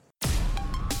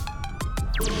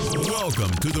Welcome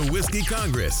to the Whiskey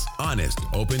Congress. Honest,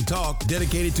 open talk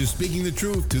dedicated to speaking the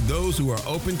truth to those who are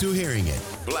open to hearing it.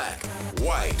 Black,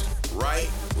 white, right,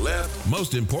 left.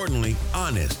 Most importantly,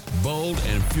 honest, bold,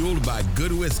 and fueled by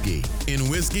good whiskey. In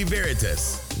Whiskey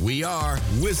Veritas, we are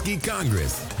Whiskey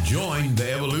Congress. Join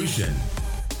the evolution.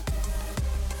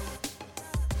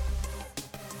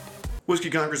 Whiskey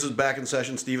Congress is back in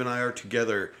session. Steve and I are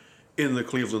together in the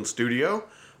Cleveland studio.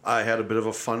 I had a bit of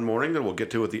a fun morning that we'll get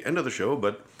to at the end of the show,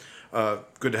 but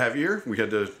good to have you here. We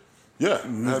had to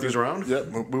move things around. Yeah,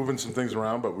 moving some things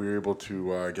around, but we were able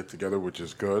to get together, which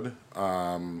is good.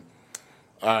 I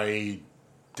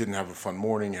didn't have a fun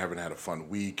morning, haven't had a fun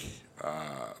week,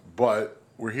 but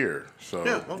we're here. So,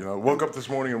 woke up this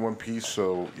morning in one piece,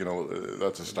 so,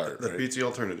 that's a start. That beats the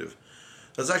alternative.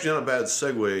 That's actually not a bad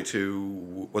segue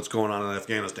to what's going on in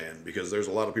Afghanistan, because there's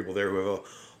a lot of people there who have a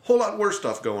whole lot worse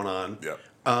stuff going on. Yeah.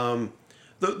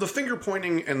 The finger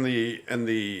pointing and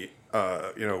the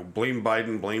blame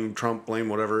Biden, blame Trump, blame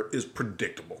whatever is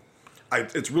predictable.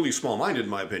 It's really small-minded in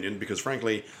my opinion, because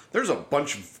frankly, there's a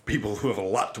bunch of people who have a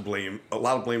lot of blame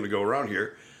to go around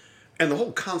here, and the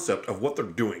whole concept of what they're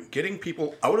doing, getting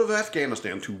people out of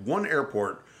Afghanistan to one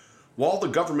airport while the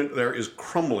government there is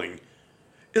crumbling,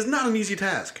 is not an easy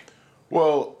task.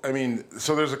 Well, I mean,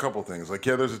 so there's a couple things.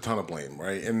 There's a ton of blame,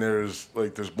 right? And there's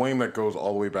blame that goes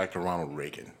all the way back to Ronald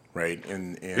Reagan, right?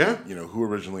 And who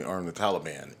originally armed the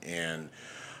Taliban. And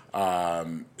I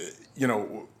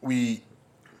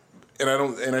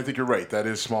think you're right. That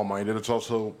is small-minded. It's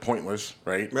also pointless,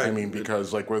 right? I mean,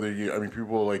 because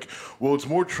people are like, well, it's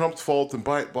more Trump's fault than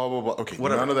blah blah blah. Okay,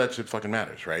 whatever. None of that shit fucking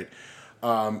matters, right?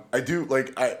 I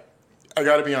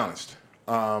got to be honest.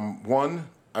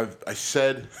 I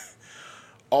said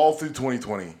all through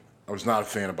 2020, I was not a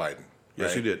fan of Biden. Right?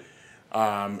 Yes, you did.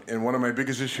 And one of my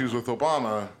biggest issues with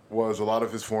Obama was a lot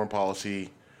of his foreign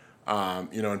policy.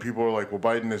 And people are like, well,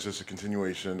 Biden is just a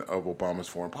continuation of Obama's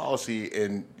foreign policy.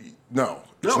 And no,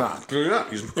 it's not. Clearly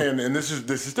not. And this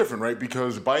is different, right?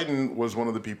 Because Biden was one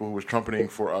of the people who was trumpeting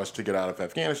for us to get out of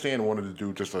Afghanistan and wanted to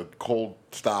do just a cold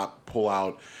stop, pull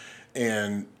out.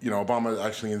 And, Obama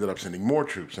actually ended up sending more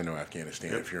troops into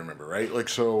Afghanistan, if you remember, right?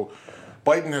 So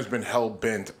Biden has been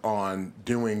hell-bent on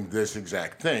doing this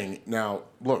exact thing. Now,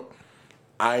 look,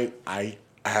 I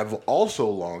have also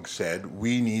long said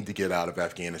we need to get out of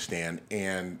Afghanistan,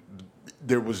 and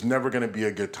there was never going to be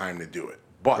a good time to do it.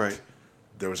 But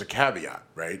there was a caveat,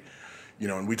 right?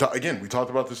 And we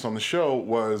talked about this on the show,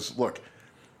 look,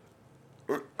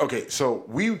 okay, so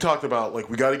we talked about,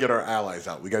 we got to get our allies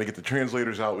out. We got to get the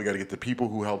translators out. We got to get the people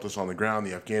who helped us on the ground,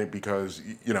 the Afghan, because,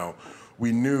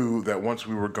 we knew that once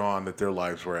we were gone that their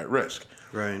lives were at risk.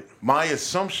 Right. My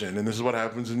assumption, and this is what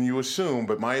happens when you assume,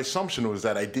 but my assumption was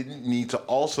that I didn't need to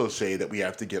also say that we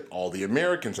have to get all the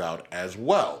Americans out as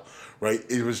well, right?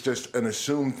 It was just an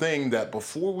assumed thing that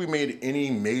before we made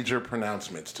any major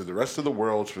pronouncements to the rest of the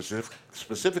world,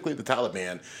 specifically the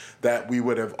Taliban, that we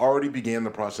would have already began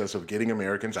the process of getting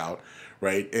Americans out,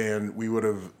 right? And we would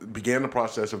have began the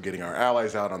process of getting our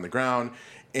allies out on the ground.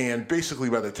 And basically,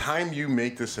 by the time you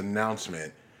make this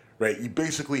announcement, right, you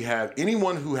basically have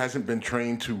anyone who hasn't been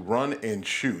trained to run and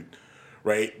shoot,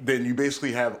 right, then you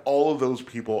basically have all of those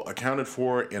people accounted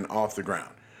for and off the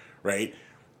ground, right?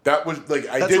 That was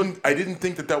I didn't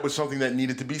think that was something that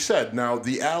needed to be said. Now,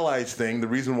 the allies thing, the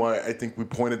reason why I think we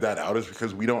pointed that out is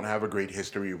because we don't have a great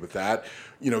history with that,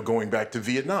 going back to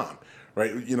Vietnam.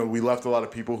 Right, we left a lot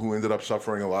of people who ended up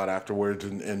suffering a lot afterwards,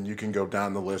 and you can go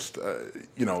down the list,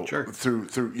 through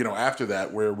after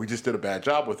that, where we just did a bad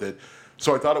job with it.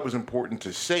 So I thought it was important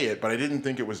to say it, but I didn't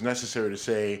think it was necessary to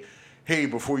say, hey,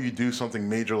 before you do something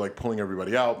major like pulling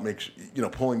everybody out,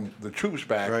 pulling the troops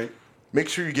back, make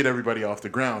sure you get everybody off the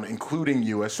ground, including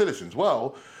U.S. citizens.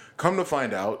 Well, come to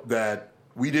find out that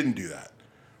we didn't do that.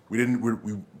 We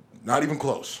not even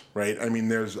close, right? I mean,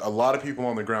 there's a lot of people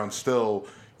on the ground still,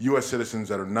 U.S. citizens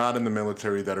that are not in the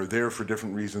military, that are there for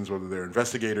different reasons, whether they're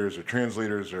investigators or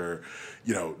translators or,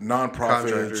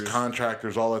 nonprofits,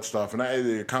 contractors, all that stuff.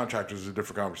 And contractors is a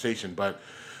different conversation, but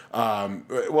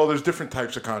there's different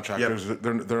types of contractors. Yep.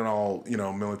 They're not all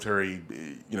military,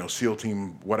 SEAL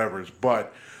team, whatever's.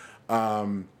 But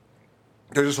there's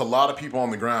just a lot of people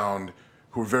on the ground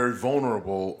who are very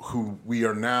vulnerable, who we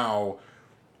are now.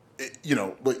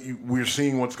 We're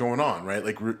seeing what's going on, right?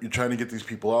 You're trying to get these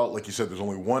people out. Like you said, there's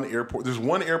only one airport. There's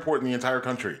one airport in the entire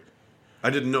country. I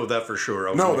didn't know that for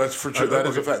sure. That's for sure. That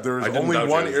is a fact. There is only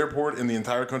one airport in the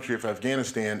entire country of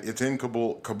Afghanistan. It's in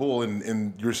Kabul,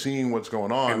 and you're seeing what's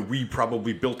going on. And we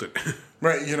probably built it.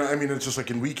 Right. It's just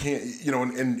and we can't,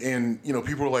 and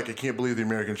people are like, I can't believe the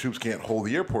American troops can't hold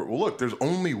the airport. Well, look, there's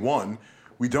only one.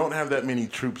 We don't have that many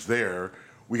troops there.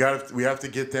 We have to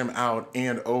get them out.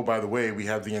 And oh, by the way, we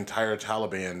have the entire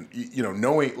Taliban.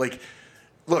 Knowing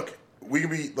look, we can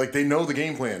be like they know the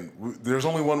game plan. There's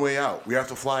only one way out. We have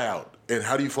to fly out. And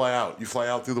how do you fly out? You fly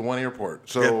out through the one airport.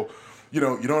 So. Yeah. You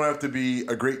don't have to be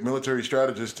a great military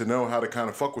strategist to know how to kind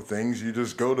of fuck with things. You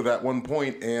just go to that one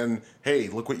point and, hey,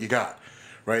 look what you got,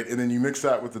 right? And then you mix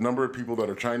that with the number of people that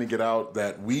are trying to get out,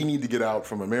 that we need to get out,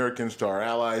 from Americans to our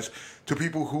allies, to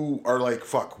people who are like,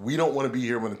 fuck, we don't want to be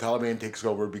here when the Taliban takes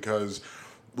over because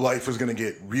life is going to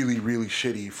get really, really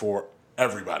shitty for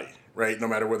everybody, right? No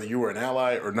matter whether you were an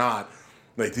ally or not.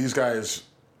 Like, these guys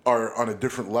are on a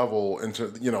different level. And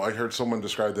so, I heard someone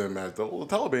describe them as, the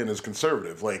Taliban is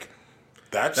conservative. Like,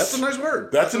 That's a nice word.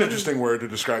 That's an interesting word to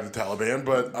describe the Taliban,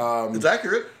 but it's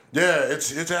accurate. Yeah,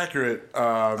 it's accurate.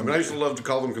 I used to love to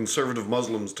call them conservative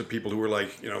Muslims to people who were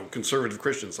like, conservative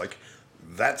Christians. Like,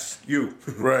 that's you,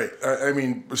 right?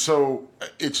 So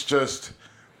it's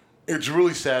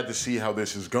really sad to see how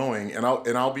this is going, and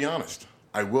I'll be honest.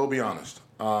 I will be honest.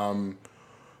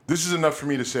 This is enough for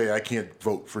me to say I can't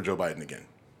vote for Joe Biden again.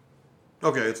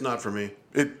 Okay, it's not for me.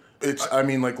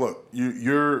 Look,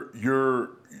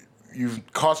 you've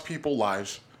cost people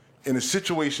lives in a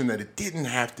situation that it didn't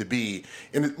have to be.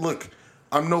 And look,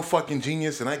 I'm no fucking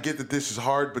genius, and I get that this is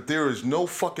hard, but there is no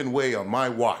fucking way on my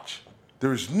watch.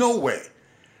 There is no way,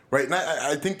 right? And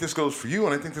I think this goes for you,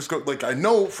 and I think this goes, I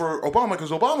know for Obama,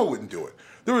 because Obama wouldn't do it.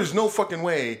 There is no fucking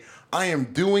way I am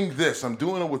doing this. I'm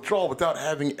doing a withdrawal without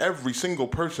having every single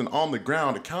person on the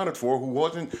ground accounted for who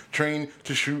wasn't trained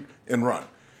to shoot and run.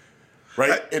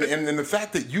 Right? And the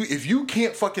fact that if you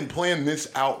can't fucking plan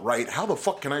this out right, how the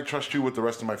fuck can I trust you with the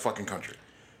rest of my fucking country?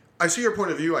 I see your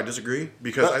point of view. I disagree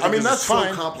because I think that's so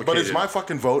fine, complicated. But it's my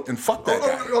fucking vote, and fuck that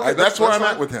guy. Okay, that's where I'm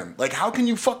at with him. Like, how can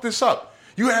you fuck this up?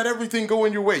 You had everything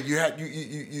going your way. You had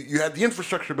the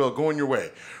infrastructure bill going your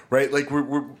way, right? Like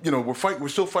we're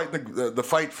still fighting the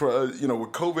fight for with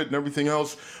COVID and everything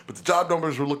else. But the job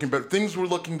numbers were looking better. Things were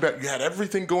looking better. You had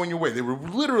everything going your way. They were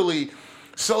literally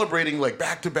celebrating like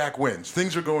back-to-back wins.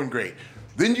 Things are going great.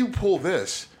 Then you pull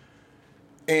this,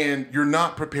 and you're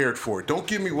not prepared for it. Don't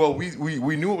give me,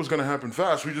 we knew it was going to happen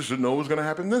fast. We just didn't know it was going to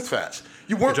happen this fast.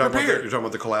 You weren't prepared. You're talking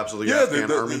about the collapse of the Afghan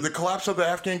army? The collapse of the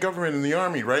Afghan government and the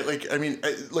army, right?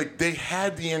 They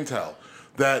had the intel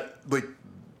that,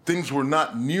 things were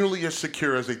not nearly as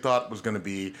secure as they thought it was going to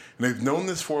be. And they've known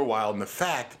this for a while. And the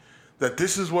fact that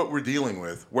this is what we're dealing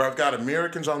with, where I've got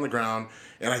Americans on the ground,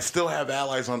 and I still have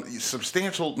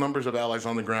substantial numbers of allies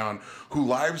on the ground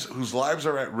whose lives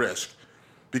are at risk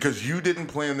because you didn't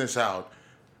plan this out,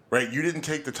 right? You didn't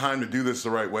take the time to do this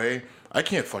the right way. I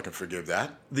can't fucking forgive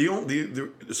that. Now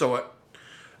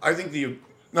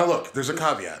look, there's a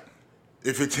caveat.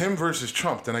 If it's him versus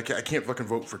Trump, then I can't fucking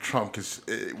vote for Trump because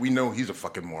we know he's a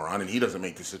fucking moron and he doesn't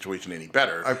make the situation any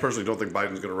better. I personally don't think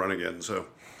Biden's going to run again, so...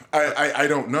 I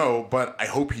don't know, but I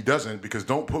hope he doesn't, because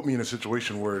don't put me in a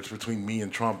situation where it's between me and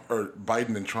Trump, or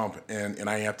Biden and Trump, and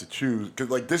I have to choose.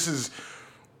 Because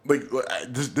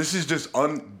this is just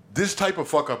this type of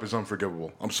fuck up is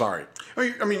unforgivable. I'm sorry.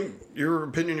 I mean, your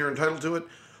opinion, you're entitled to it.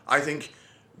 I think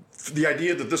the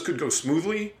idea that this could go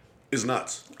smoothly is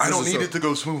nuts. I don't need it to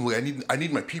go smoothly. I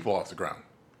need my people off the ground.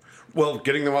 Well,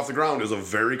 getting them off the ground is a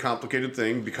very complicated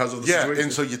thing because of the situation. Yeah,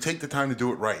 and so you take the time to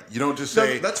do it right. You don't just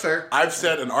say, that's fair. I've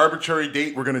set an arbitrary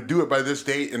date, we're going to do it by this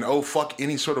date, and fuck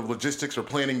any sort of logistics or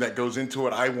planning that goes into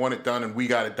it. I want it done, and we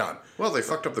got it done. Well, they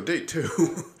fucked up the date, too.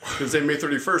 Because May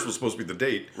 31st was supposed to be the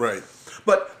date. Right.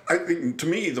 But I think, to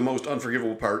me, the most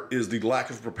unforgivable part is the lack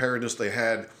of preparedness they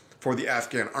had for the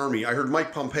Afghan army. I heard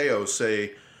Mike Pompeo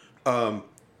say,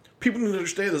 people need to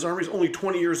understand this army is only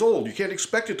 20 years old. You can't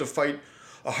expect it to fight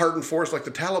a hardened force like the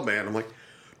Taliban. I'm like,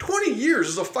 20 years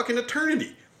is a fucking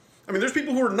eternity. I mean, there's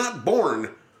people who are not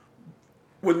born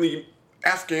when the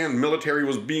Afghan military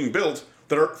was being built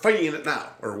that are fighting in it now,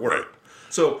 or were. Right.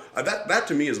 So that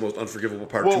to me is the most unforgivable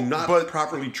part. To not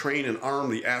properly train and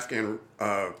arm the Afghan.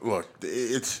 Look,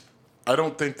 I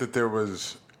don't think that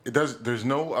there's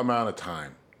no amount of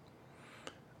time.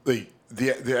 The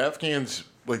Afghans,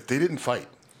 they didn't fight.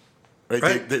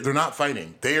 Right? They're not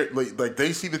fighting.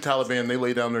 They see the Taliban. They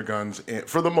lay down their guns. And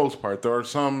for the most part, there are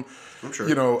some,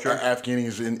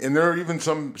 Afghanis, and there are even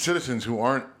some citizens who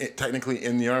aren't technically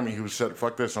in the army who said,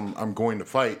 "Fuck this, I'm going to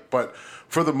fight." But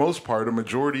for the most part, a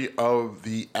majority of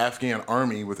the Afghan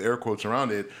army, with air quotes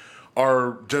around it,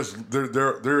 are just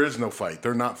there is no fight.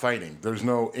 They're not fighting. There's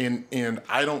no and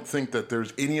I don't think that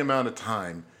there's any amount of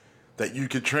time that you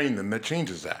could train them that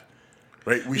changes that.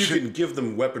 right? You can give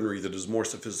them weaponry that is more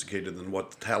sophisticated than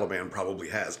what the Taliban probably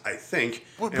has, I think.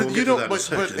 But we'll you don't.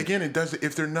 But again, it does.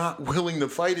 If they're not willing to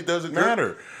fight, it doesn't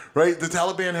matter, right? The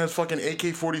Taliban has fucking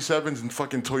AK-47s and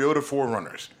fucking Toyota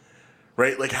 4Runners,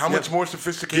 right? Like, how much more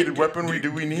sophisticated weaponry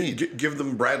do we need? Give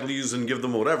them Bradleys and give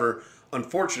them whatever.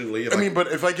 Unfortunately,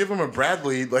 but if I give them a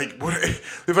Bradley,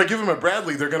 if I give them a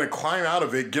Bradley, they're going to climb out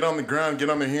of it, get on the ground, get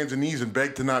on their hands and knees, and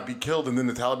beg to not be killed, and then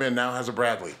the Taliban now has a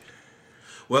Bradley.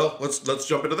 Well, let's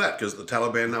jump into that, because the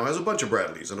Taliban now has a bunch of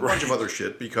Bradleys and a bunch of other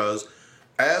shit, because,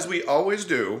 as we always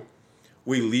do,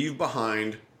 we leave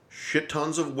behind shit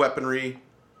tons of weaponry,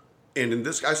 and in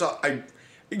this,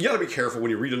 you gotta be careful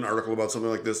when you read an article about something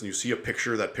like this and you see a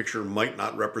picture, that picture might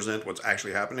not represent what's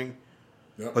actually happening.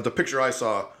 Yep. But the picture I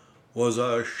saw was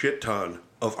a shit ton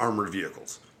of armored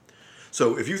vehicles.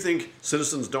 So if you think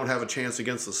citizens don't have a chance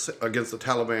against the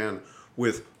Taliban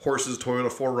with horses,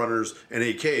 Toyota 4Runners, and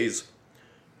AKs,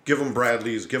 give them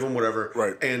Bradleys, give them whatever.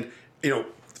 Right. And,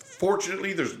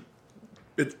 fortunately,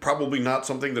 it's probably not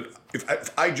something that,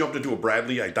 if I jumped into a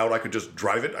Bradley, I doubt I could just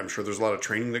drive it. I'm sure there's a lot of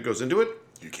training that goes into it.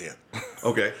 You can't.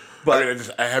 Okay. But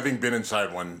I having been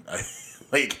inside one,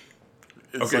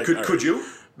 could you?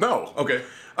 No. Okay.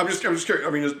 I'm just curious. I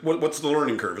mean, what's the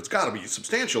learning curve? It's got to be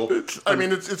substantial.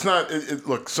 It's not.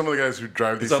 Look, some of the guys who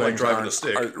drive these things like driving a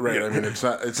stick, right? Yeah. I mean, it's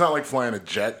not like flying a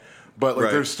jet, but right.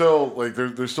 there's still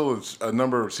a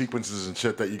number of sequences and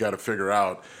shit that you got to figure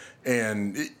out,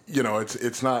 and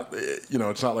it's not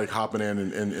like hopping in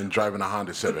and driving a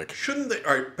Honda Civic. But shouldn't they?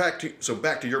 All right, back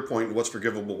to your point. What's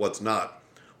forgivable? What's not?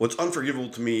 What's unforgivable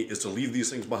to me is to leave these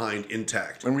things behind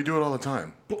intact. And we do it all the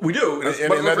time. We do,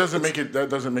 and that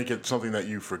doesn't make it something that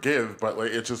you forgive. But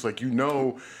it's just here's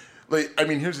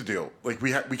the deal.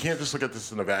 We can't just look at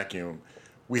this in a vacuum.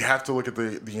 We have to look at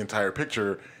the entire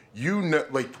picture.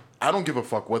 I don't give a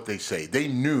fuck what they say. They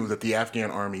knew that the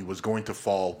Afghan army was going to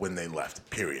fall when they left.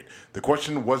 Period. The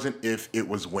question wasn't if, it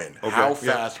was when. Okay, how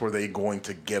fast were they going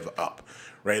to give up?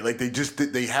 Right?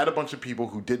 They had a bunch of people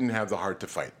who didn't have the heart to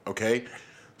fight. Okay.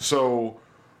 So,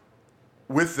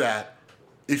 with that,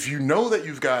 if you know that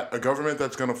you've got a government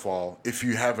that's going to fall, if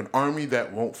you have an army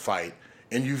that won't fight,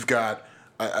 and you've got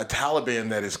a Taliban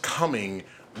that is coming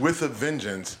with a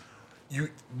vengeance,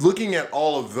 looking at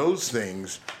all of those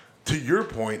things, to your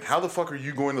point, how the fuck are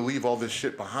you going to leave all this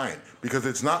shit behind? Because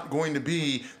it's not going to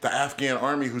be the Afghan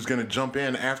army who's going to jump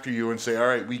in after you and say, all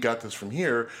right, we got this from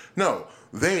here. No,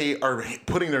 they are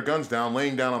putting their guns down,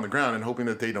 laying down on the ground and hoping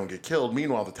that they don't get killed.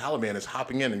 Meanwhile, the Taliban is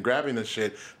hopping in and grabbing this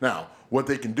shit. Now, what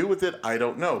they can do with it, I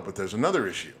don't know. But there's another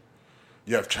issue.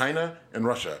 You have China and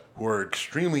Russia who are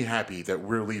extremely happy that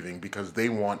we're leaving because they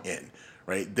want in,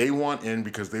 right? They want in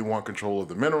because they want control of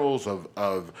the minerals, of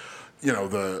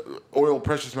the oil,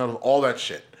 precious metals, all that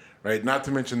shit, right? Not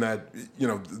to mention that,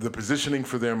 the positioning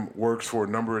for them works for a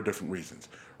number of different reasons,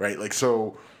 right?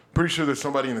 Pretty sure there's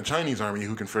somebody in the Chinese army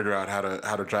who can figure out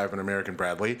how to drive an American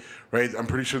Bradley, right? I'm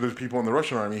pretty sure there's people in the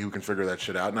Russian army who can figure that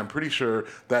shit out, and I'm pretty sure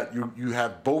that you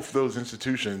have both those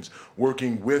institutions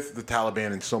working with the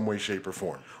Taliban in some way, shape, or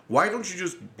form. Why don't you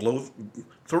just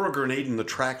throw a grenade in the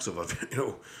tracks of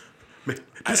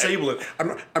disable it?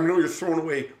 I know you're throwing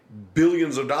away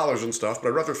billions of dollars and stuff, but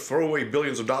I'd rather throw away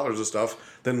billions of dollars of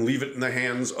stuff than leave it in the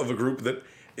hands of a group that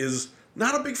is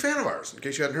not a big fan of ours, in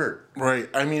case you hadn't heard. Right.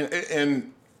 I mean,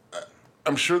 and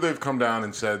I'm sure they've come down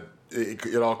and said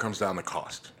it all comes down to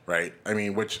cost, right? I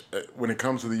mean, which when it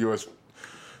comes to the U.S.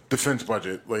 defense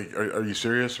budget, are you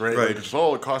serious, right? Right.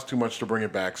 It costs too much to bring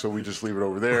it back, so we just leave it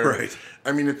over there. Right.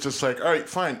 I mean, it's just all right,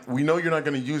 fine. We know you're not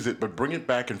going to use it, but bring it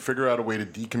back and figure out a way to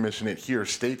decommission it here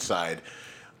stateside.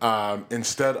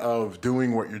 Instead of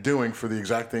doing what you're doing for the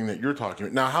exact thing that you're talking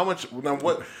about.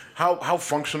 How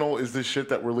functional is this shit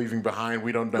that we're leaving behind?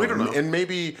 We don't know. We don't know. And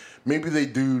maybe they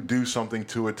do something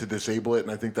to it to disable it, and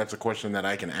I think that's a question that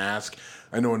I can ask.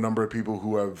 I know a number of people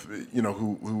who have,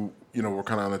 who were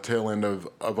kind of on the tail end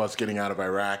of us getting out of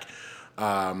Iraq,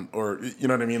 or you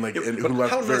know what I mean? But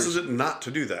how nice is it not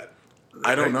to do that?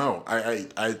 I don't know.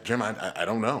 Jim, I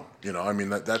don't know. I mean,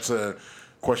 that's a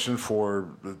question for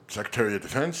the Secretary of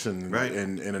Defense and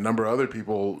a number of other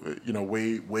people,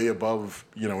 way above,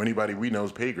 anybody we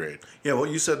know's pay grade. Yeah, well,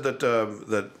 you said that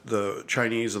that the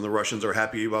Chinese and the Russians are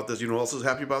happy about this. You know who else is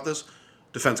happy about this?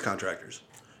 Defense contractors.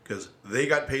 Because they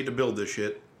got paid to build this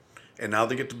shit, and now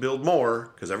they get to build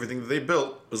more because everything that they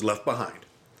built was left behind.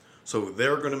 So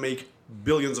they're going to make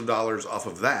billions of dollars off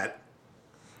of that.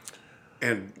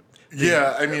 And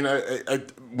yeah, I mean,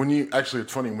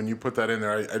 it's funny when you put that in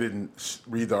there. I didn't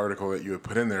read the article that you had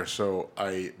put in there,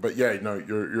 but yeah, no,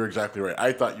 you're exactly right.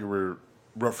 I thought you were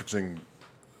referencing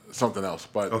something else.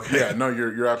 But Okay. yeah, no,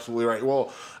 you're absolutely right.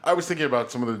 Well, I was thinking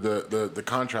about some of the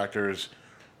contractors,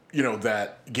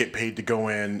 that get paid to go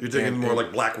in. You're thinking more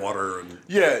like Blackwater and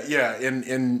Yeah,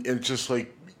 and it's just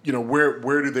like,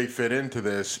 where do they fit into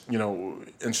this?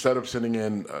 Instead of sending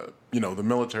in, the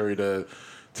military to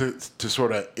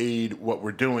sort of aid what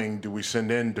we're doing, do we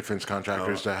send in defense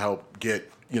contractors to help get,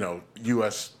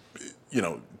 U.S.,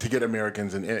 to get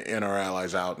Americans and our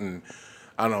allies out? And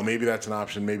I don't know, maybe that's an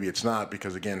option, maybe it's not,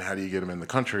 because again, how do you get them in the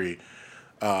country?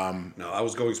 No, I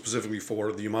was going specifically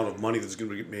for the amount of money that's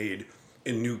going to get made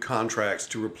in new contracts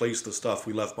to replace the stuff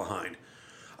we left behind.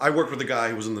 I worked with a guy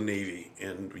who was in the Navy,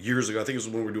 and years ago, I think it was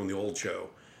when we were doing the old show,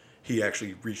 he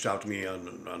actually reached out to me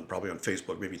on probably on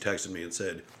Facebook, maybe texted me and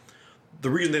said, the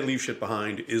reason they leave shit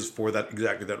behind is for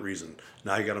exactly that reason.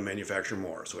 Now you got to manufacture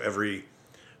more. So every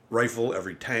rifle,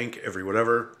 every tank, every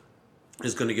whatever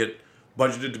is going to get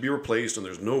budgeted to be replaced, and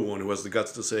there's no one who has the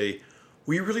guts to say,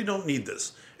 we really don't need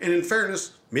this. And in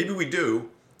fairness, maybe we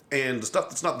do, and the stuff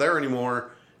that's not there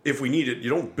anymore, if we need it, you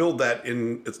don't build that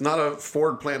in. It's not a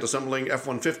Ford plant assembling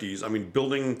F-150s. I mean,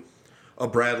 building a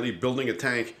Bradley, building a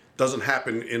tank doesn't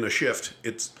happen in a shift.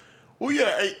 It's Well,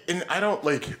 yeah, I don't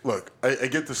look. I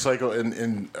get the cycle,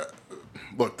 and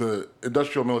look, the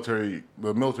military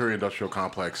industrial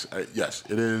complex. Yes,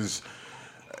 it is.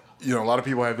 A lot of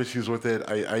people have issues with it.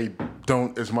 I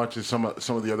don't as much as some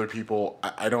of the other people.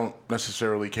 I don't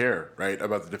necessarily care, right,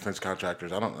 about the defense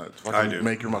contractors. I don't. I do.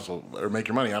 Make your muscle or make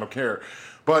your money. I don't care.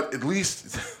 But at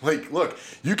least, look,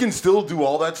 you can still do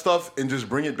all that stuff and just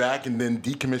bring it back and then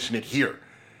decommission it here,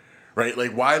 right?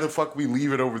 Like, why the fuck we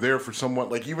leave it over there for someone?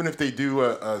 Like, even if they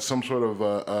do some sort of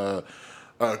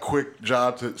a quick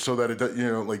job so that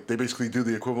it, they basically do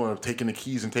the equivalent of taking the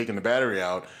keys and taking the battery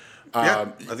out. I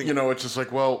think it's just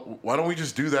like, well, why don't we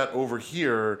just do that over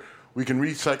here? We can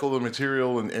recycle the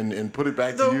material and put it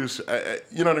back to use.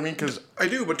 You know what I mean? Because I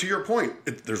do, but to your point,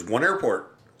 there's one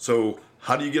airport. So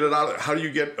how do you get it out? How do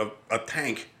you get a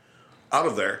tank out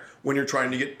of there when you're trying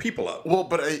to get people out? Well,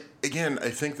 but I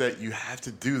think that you have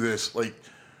to do this. Like,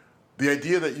 the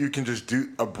idea that you can just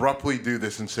abruptly do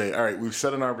this and say, all right, we've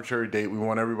set an arbitrary date. We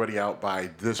want everybody out by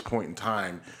this point in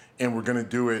time, and we're going to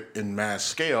do it in mass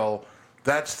scale.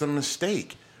 That's the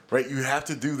mistake, right? You have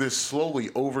to do this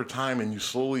slowly over time, and you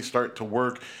slowly start to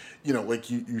work,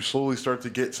 you slowly start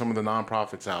to get some of the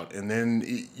nonprofits out. And then,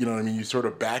 you sort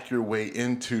of back your way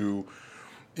into,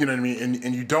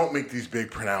 and you don't make these big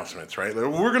pronouncements, right? Like,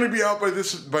 we're going to be out by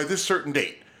this certain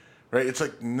date, right? It's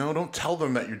like, no, don't tell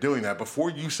them that you're doing that. Before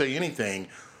you say anything,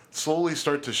 slowly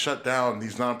start to shut down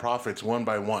these nonprofits one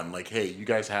by one. Like, hey, you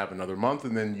guys have another month,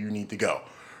 and then you need to go.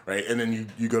 Right, and then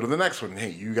you go to the next one. Hey,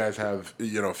 you guys have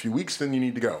a few weeks, then you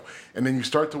need to go, and then you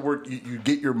start to work. You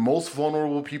get your most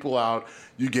vulnerable people out.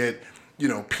 You get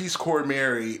Peace Corps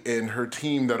Mary and her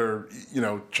team that are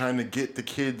trying to get the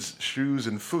kids shoes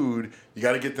and food. You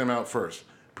got to get them out first.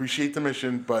 Appreciate the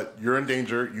mission, but you're in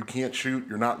danger. You can't shoot.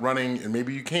 You're not running, and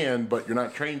maybe you can, but you're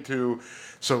not trained to.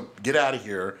 So get out of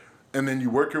here. And then you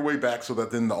work your way back so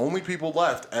that then the only people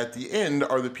left at the end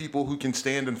are the people who can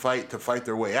stand and fight to fight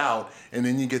their way out, and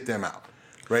then you get them out,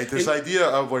 right? This idea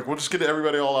of we'll just get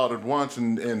everybody all out at once,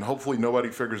 and hopefully nobody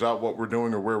figures out what we're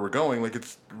doing or where we're going.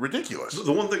 It's ridiculous.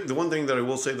 The one thing that I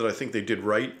will say that I think they did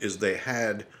right is they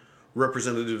had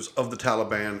representatives of the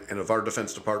Taliban and of our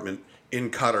Defense Department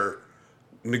in Qatar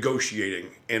negotiating,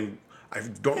 and I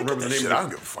don't remember the name. I don't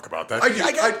give a fuck about that. I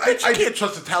can't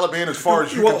trust the Taliban as far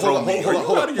as you can throw me.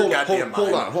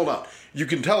 Hold on. You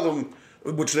can tell them,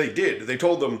 which they did. They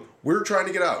told them, we're trying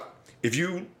to get out. If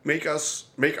you make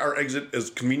our exit as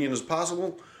convenient as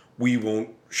possible, we won't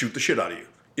shoot the shit out of you.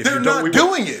 If They're not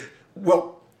doing it.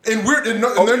 Well, and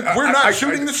we're not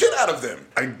shooting the shit out of them.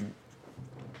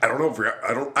 I don't know if we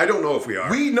are. I don't know if we are.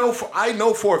 I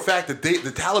know for a fact that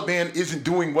the Taliban isn't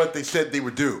doing what they said they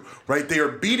would do. Right? They are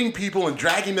beating people and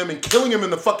dragging them and killing them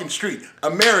in the fucking street.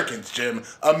 Americans, Jim.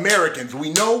 Americans.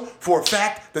 We know for a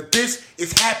fact that this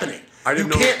is happening. You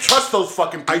can't trust those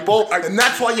fucking people, and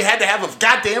that's why you had to have a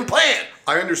goddamn plan.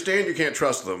 I understand you can't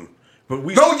trust them, but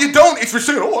No, you don't. If you're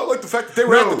saying, I like the fact that they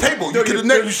were at the table.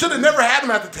 You should have never had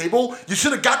them at the table. You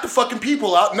should have got the fucking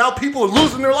people out. Now people are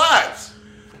losing their lives.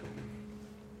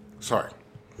 Sorry.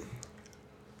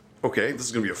 Okay, this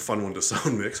is going to be a fun one to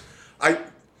sound mix.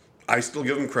 I still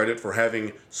give them credit for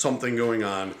having something going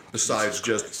on besides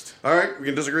just, all right, we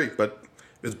can disagree, but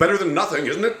it's better than nothing,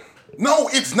 isn't it? No,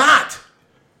 it's not.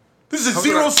 This is a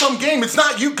zero-sum game. It's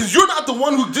not you, because you're not the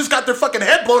one who just got their fucking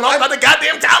head blown off by the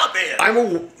goddamn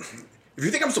Taliban. If you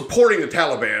think I'm supporting the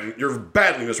Taliban, you're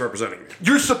badly misrepresenting me.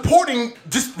 You're supporting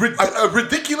just a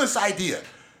ridiculous idea.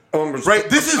 Right?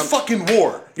 This is fucking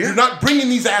war. Yeah. You're not bringing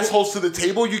these assholes to the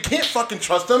table. You can't fucking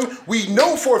trust them. We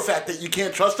know for a fact that you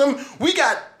can't trust them. We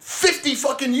got 50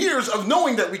 fucking years of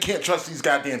knowing that we can't trust these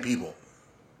goddamn people.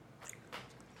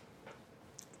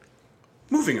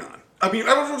 Moving on. I mean,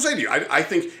 I was going to say to you, I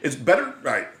think it's better.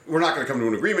 Right, we're not going to come to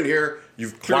an agreement here.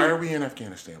 Why are we in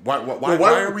Afghanistan? Why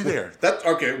are we there?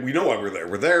 Okay, we know why we're there.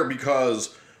 We're there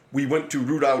because we went to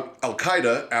root out Al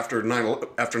Qaeda after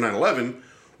 9/11,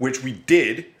 which we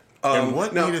did. And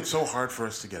what made it so hard for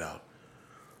us to get out?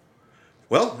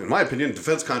 Well, in my opinion,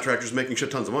 defense contractors making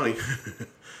shit tons of money.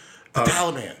 The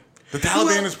Taliban. The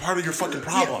Taliban is part of your fucking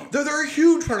problem. Yeah, they're a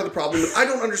huge part of the problem. I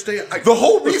don't understand. The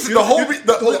whole reason.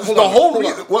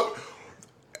 What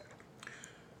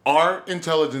our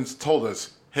intelligence told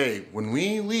us: hey, when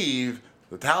we leave,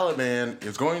 the Taliban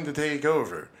is going to take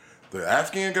over. The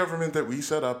Afghan government that we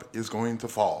set up is going to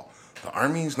fall. The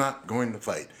army's not going to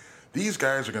fight. These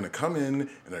guys are going to come in and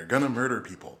they're going to murder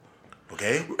people.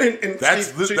 Okay, and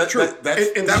that's true.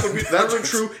 That would be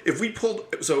true if we pulled.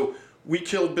 So we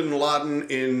killed Bin Laden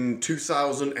in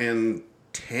 2010.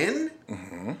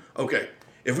 Mm-hmm. Okay,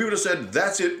 if we would have said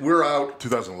that's it, we're out.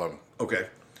 2011. Okay,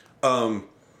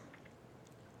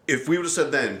 if we would have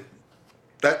said then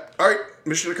that all right,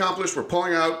 mission accomplished, we're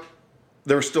pulling out.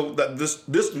 There's still that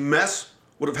this mess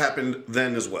would have happened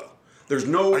then as well. There's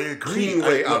no clean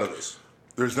way out of this.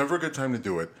 There's never a good time to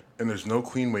do it, and there's no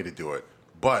clean way to do it.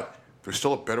 But there's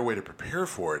still a better way to prepare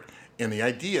for it. And the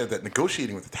idea that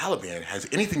negotiating with the Taliban has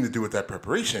anything to do with that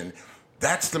preparation,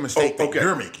 that's the mistake that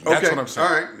you're making. That's what I'm saying.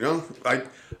 All right.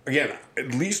 Again,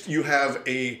 at least you have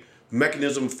a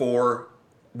mechanism for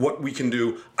what we can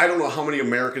do. I don't know how many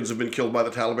Americans have been killed by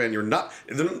the Taliban. You're not.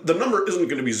 The number isn't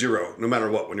going to be zero, no matter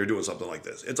what, when you're doing something like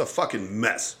this. It's a fucking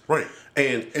mess. Right.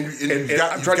 And you've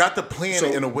got to plan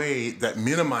in a way that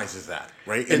minimizes that.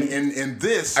 Right. And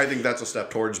this, I think that's a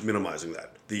step towards minimizing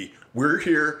that. We're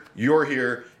here, you're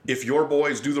here. If your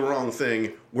boys do the wrong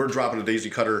thing, we're dropping a daisy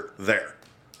cutter there.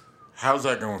 How's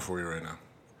that going for you right now?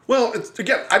 Well, it's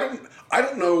again, I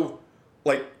don't know.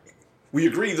 Like, we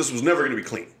agree this was never going to be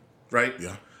clean, right?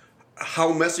 Yeah.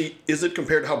 How messy is it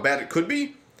compared to how bad it could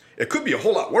be? It could be a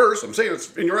whole lot worse. I'm saying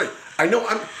and you're right. I know.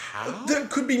 There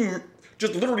could be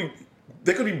just literally.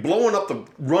 They could be blowing up the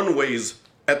runways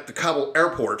at the Kabul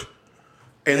airport.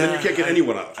 And then you can't get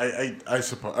anyone out. I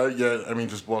suppose. I mean,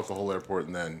 just blow up the whole airport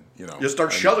and then, Just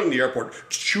start shelling the airport,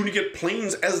 shooting at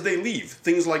planes as they leave,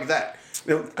 things like that.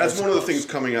 That's one of the things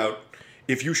coming out.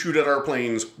 If you shoot at our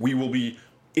planes, we will be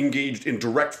engaged in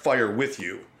direct fire with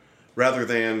you, rather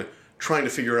than trying to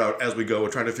figure out as we go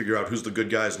and trying to figure out who's the good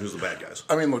guys and who's the bad guys.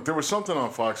 I mean, look, there was something on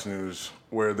Fox News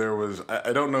where there was,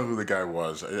 I don't know who the guy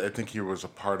was. I think he was a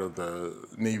part of the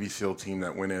Navy SEAL team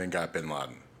that went in and got Bin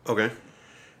Laden. Okay.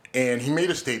 And he made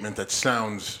a statement that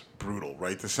sounds brutal,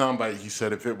 right? The soundbite, he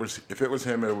said if it was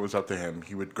him, it was up to him.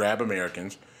 He would grab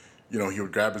Americans, he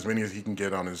would grab as many as he can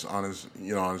get on his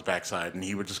backside, and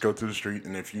he would just go through the street,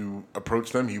 and if you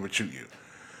approach them, he would shoot you.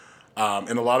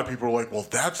 And a lot of people are like, well,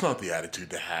 that's not the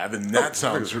attitude to have. And that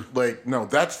sounds like, no,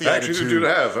 that's the attitude to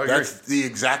have. That's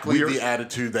exactly the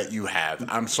attitude that you have.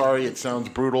 I'm sorry, it sounds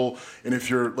brutal. And if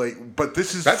you're like, but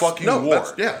this is fucking war.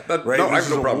 Right? No, I have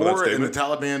no problem with that statement. And the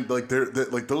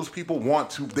Taliban, like those people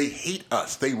they hate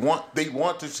us. They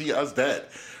want to see us dead.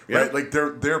 Right? Yeah. Like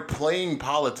they're playing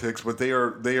politics, but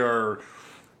they're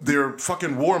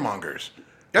fucking warmongers.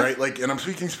 Yeah. Right, like, and I'm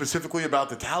speaking specifically about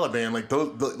the Taliban.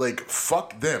 Like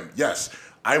fuck them. Yes,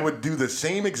 I would do the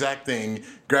same exact thing.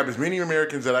 Grab as many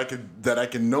Americans that I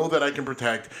can know that I can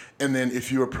protect, and then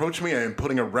if you approach me, I am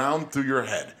putting a round through your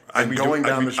head. I'd be doing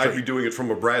it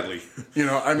from a Bradley.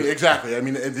 I mean, exactly. I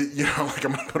mean, like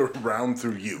I'm gonna put a round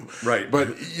through you. Right.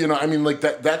 But I mean, like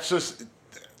that's just.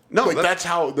 No, like that's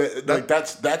how.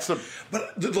 That's the.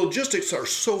 But the logistics are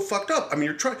so fucked up. I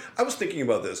mean, I was thinking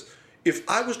about this. If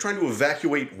I was trying to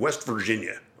evacuate West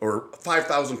Virginia, or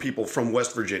 5,000 people from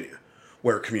West Virginia,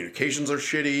 where communications are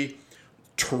shitty,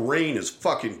 terrain is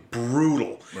fucking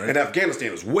brutal, right. And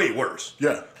Afghanistan is way worse.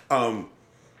 Yeah.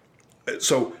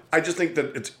 So I just think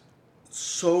that it's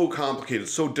so complicated,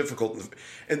 so difficult.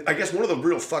 And I guess one of the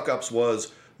real fuck-ups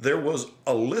was there was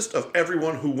a list of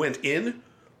everyone who went in,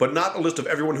 but not a list of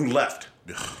everyone who left.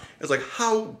 It's like,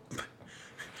 how...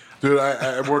 Dude,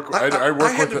 I work.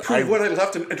 I had to prove when I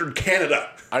left and entered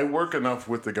Canada. I work enough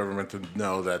with the government to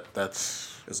know that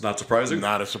that's. It's not surprising.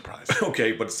 Not a surprise.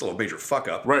 Okay, but it's still a major fuck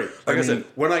up. Right. Like I said,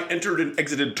 when I entered and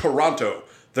exited Toronto,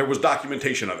 there was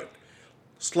documentation of it.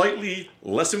 Slightly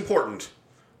less important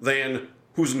than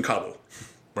who's in Kabul.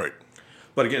 Right.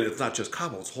 But again, it's not just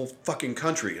Kabul; it's the whole fucking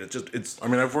country. And I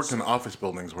mean, I've worked in office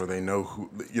buildings where they know who,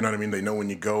 you know what I mean? They know when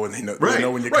you go and they know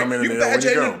when you right. come in and they know when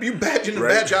you go. You badge in and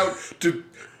Right? badge out to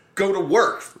go to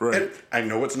work. Right. And I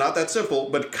know it's not that simple,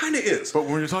 but it kind of is. But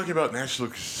when you're talking about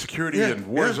national security and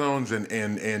war zones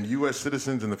and U.S.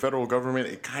 citizens and the federal government,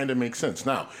 it kind of makes sense.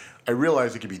 Now, I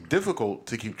realize it can be difficult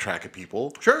to keep track of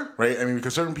people. Sure. Right? I mean,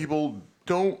 because certain people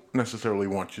don't necessarily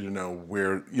want you to know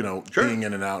where, being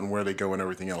in and out and where they go and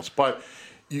everything else. But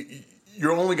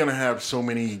you're only going to have so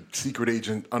many secret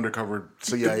agent, undercover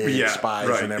CIA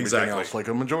spies and everything else. Like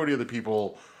a majority of the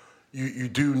people you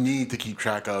do need to keep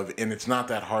track of, and it's not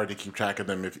that hard to keep track of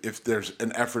them if there's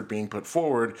an effort being put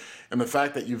forward. And the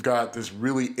fact that you've got this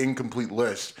really incomplete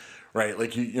list, right?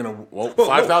 Like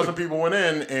 5,000 people went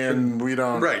in, and we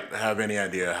don't have any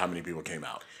idea how many people came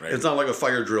out. Right? It's not like a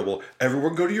fire drill.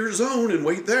 Everyone go to your zone and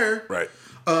wait there. Right.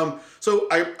 So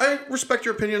I respect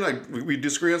your opinion. We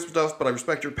disagree on some stuff, but I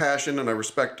respect your passion and I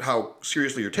respect how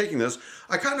seriously you're taking this.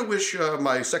 I kind of wish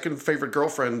my second favorite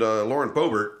girlfriend, Lauren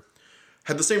Boebert,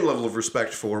 had the same level of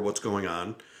respect for what's going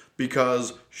on,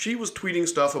 because she was tweeting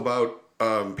stuff about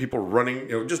people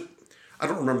running, I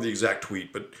don't remember the exact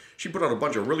tweet, but she put out a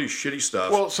bunch of really shitty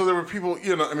stuff. Well, so there were people,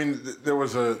 there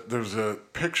was a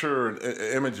picture,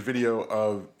 an image, video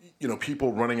of,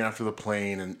 people running after the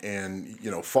plane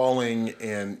and falling,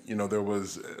 and,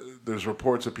 there's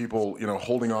reports of people,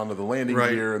 holding on to the landing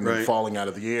gear and then falling out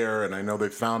of the air. And I know they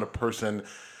found a person,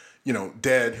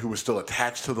 dead, who was still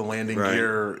attached to the landing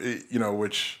gear,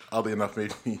 which oddly enough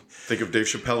made me think of Dave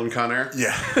Chappelle and Con Air.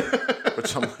 Yeah.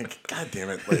 Which I'm like, God damn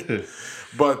it.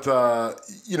 But,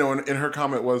 and her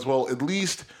comment was, well, at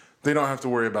least they don't have to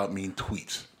worry about mean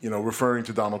tweets, referring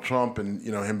to Donald Trump and,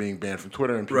 him being banned from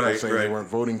Twitter and people saying they weren't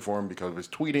voting for him because of his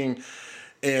tweeting.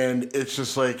 And it's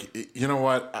just like, you know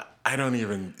what? I don't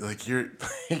even, you're...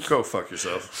 Go fuck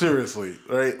yourself. Seriously,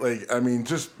 right?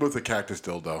 Just with a cactus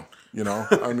dildo,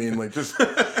 just...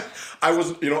 I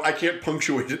was, I can't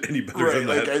punctuate it any better than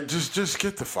that. Just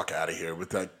get the fuck out of here with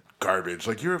that garbage.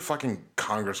 You're a fucking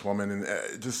congresswoman,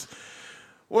 and just...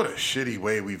 What a shitty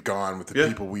way we've gone with the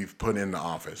people we've put into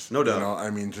office. No doubt.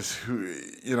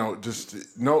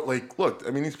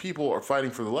 Look, these people are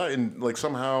fighting for the light, and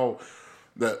somehow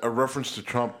that a reference to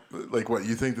Trump, what,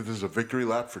 you think that this is a victory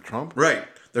lap for Trump? Right.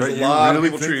 There's a lot of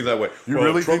people treated that way. You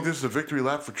really think this is a victory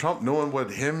lap for Trump, knowing what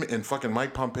him and fucking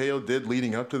Mike Pompeo did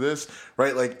leading up to this,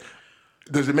 right?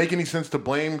 Does it make any sense to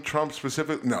blame Trump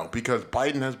specifically? No, because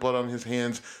Biden has blood on his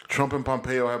hands. Trump and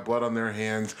Pompeo have blood on their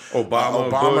hands. Obama,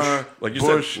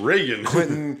 Bush, said, Reagan,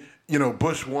 Clinton.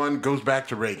 Bush 1 goes back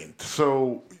to Reagan.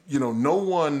 So no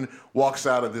one walks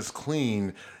out of this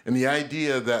clean. And the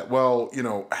idea that,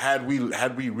 had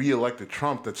we reelected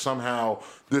Trump, that somehow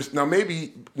this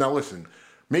listen.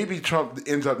 Maybe Trump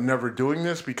ends up never doing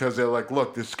this because they're like,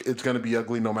 look, it's going to be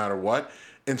ugly no matter what.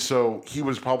 And so he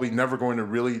was probably never going to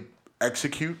really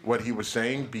execute what he was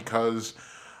saying because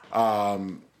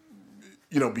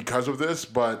because of this.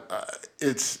 But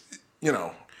it's, he's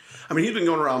been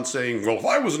going around saying, well, if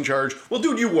I was in charge, well,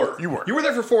 dude, you were. You were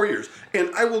there for 4 years.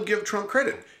 And I will give Trump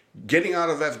credit. Getting out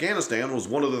of Afghanistan was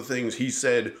one of the things he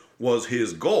said was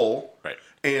his goal. Right.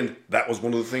 And that was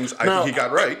one of the things I think he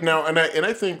got right. Now, and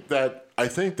I think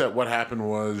that what happened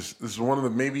was, this is one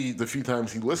of maybe the few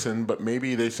times he listened, but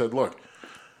maybe they said, look,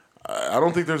 I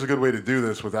don't think there's a good way to do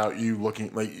this without you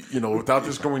looking without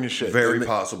this going to shit. Very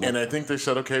possible. And I think they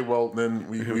said, okay, well, then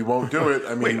we won't do it.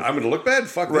 Wait, I'm going to look bad?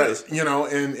 Fuck this.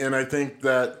 And I think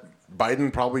that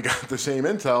Biden probably got the same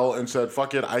intel and said,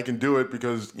 fuck it, I can do it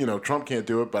because, Trump can't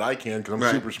do it, but I can because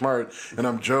I'm super smart and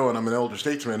I'm Joe and I'm an elder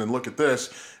statesman and look at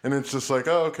this. And it's just like,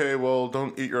 oh, okay, well,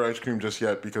 don't eat your ice cream just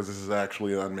yet because this is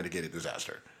actually an unmitigated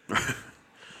disaster.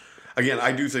 Again,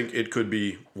 I do think it could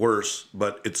be worse,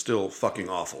 but it's still fucking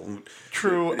awful.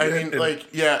 True.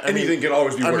 Anything can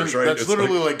always be worse, right? That's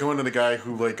literally like going to the guy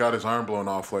who got his arm blown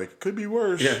off. Could be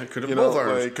worse. Yeah, it could have been both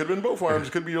arms. Could have been both arms.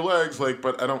 Could be your legs.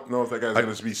 But I don't know if that guy's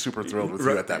going to be super thrilled with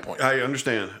you at that point. I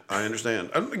understand.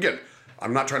 Again,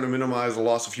 I'm not trying to minimize the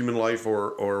loss of human life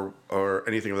or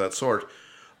anything of that sort.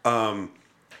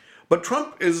 But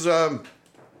Trump is.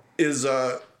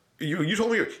 You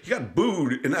told me he got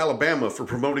booed in Alabama for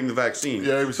promoting the vaccine.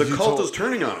 Yeah, the cult is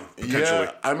turning on him, potentially.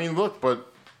 Yeah, look,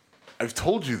 but I've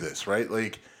told you this,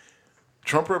 right?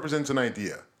 Trump represents an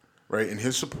idea, right? And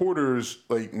his supporters,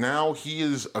 now he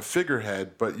is a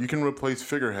figurehead, but you can replace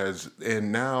figureheads.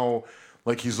 And now,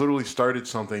 he's literally started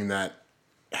something that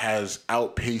has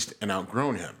outpaced and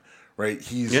outgrown him, right?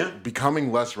 He's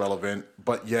becoming less relevant,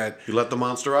 but yet you let the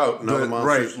monster out. No, the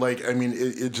monster's... Right, like I mean,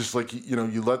 it just like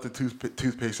you let the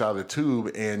toothpaste out of the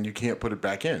tube and you can't put it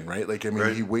back in, right? Like I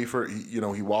mean, he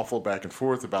waffled back and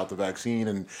forth about the vaccine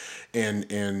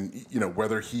and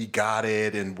whether he got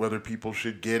it and whether people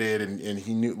should get it, and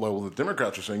he knew the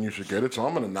Democrats are saying you should get it, so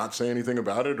I'm going to not say anything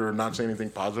about it or not say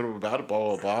anything positive about it,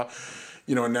 blah blah blah.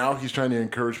 And now he's trying to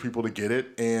encourage people to get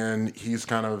it, and he's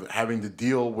kind of having to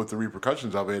deal with the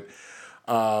repercussions of it.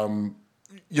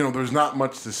 There's not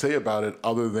much to say about it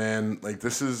other than like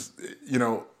this is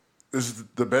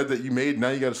the bed that you made. Now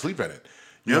you got to sleep in it.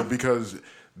 Because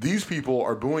these people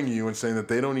are booing you and saying that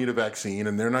they don't need a vaccine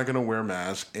and they're not going to wear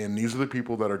masks. And these are the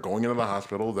people that are going into the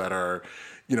hospital that are,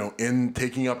 in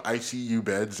taking up ICU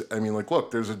beds. I mean, like,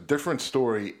 look, there's a different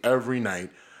story every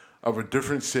night of a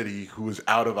different city who is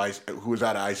out of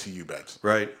ICU beds.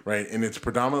 Right. And it's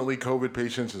predominantly COVID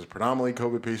patients. It's predominantly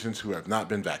COVID patients who have not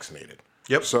been vaccinated.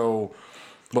 Yep. So,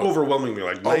 look, overwhelmingly,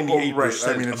 like 98% right.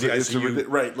 I mean, of the ICU.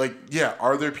 Right. Like, yeah,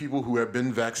 are there people who have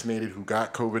been vaccinated who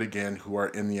got COVID again who are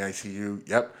in the ICU?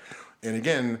 Yep. And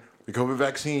again, the COVID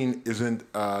vaccine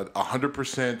isn't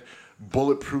 100%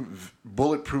 bulletproof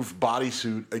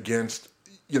bodysuit against,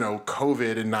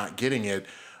 COVID and not getting it.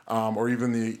 Or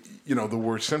even the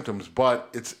worst symptoms, but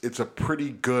it's a pretty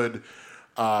good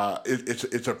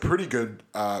it's a pretty good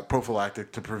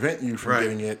prophylactic to prevent you from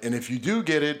getting it, and if you do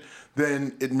get it,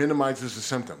 then it minimizes the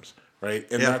symptoms, right?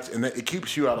 And that it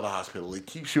keeps you out of the hospital, it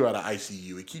keeps you out of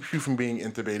ICU, it keeps you from being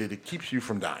intubated, it keeps you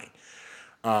from dying.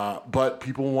 But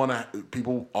people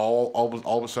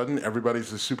all of a sudden,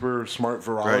 everybody's a super smart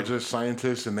virologist,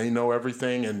 scientist, and they know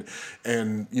everything,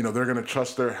 and they're going to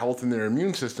trust their health and their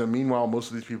immune system. Meanwhile, most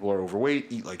of these people are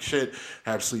overweight, eat like shit,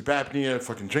 have sleep apnea,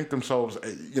 fucking drink themselves,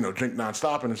 drink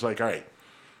nonstop, and it's like, all right,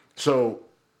 so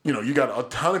you got a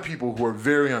ton of people who are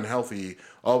very unhealthy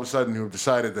all of a sudden who have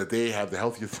decided that they have the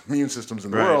healthiest immune systems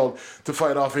in the world to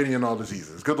fight off any and all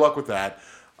diseases. Good luck with that.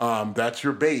 That's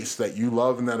your base that you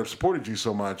love and that have supported you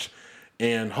so much.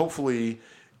 And hopefully,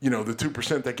 the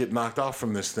 2% that get knocked off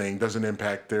from this thing doesn't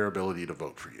impact their ability to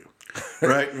vote for you.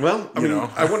 Right. Well,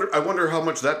 I wonder how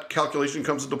much that calculation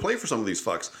comes into play for some of these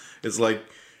fucks. It's like,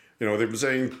 they've been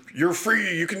saying, you're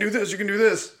free, you can do this, you can do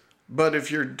this. But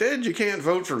if you're dead, you can't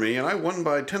vote for me. And I won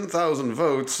by 10,000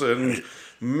 votes. And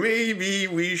maybe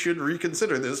we should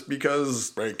reconsider this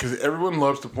because... Right, because everyone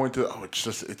loves to point to, it's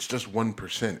just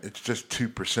 1%. It's just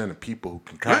 2% of people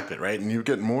who contract it, right? And you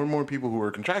get more and more people who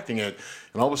are contracting it.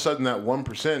 And all of a sudden that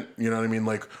 1%, you know what I mean?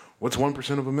 Like, what's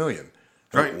 1% of a million?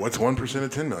 Right. What's 1%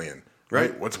 of 10 million?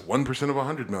 Right. What's 1% of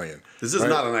 100 million? This is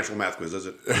not an actual math quiz, is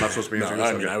it? I'm not supposed to be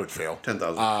answering this. I would fail.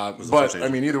 10,000. But,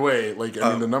 either way,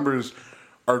 the numbers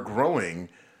are growing,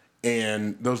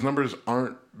 and those numbers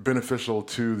aren't beneficial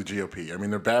to the GOP.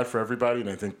 They're bad for everybody, and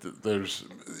I think that there's,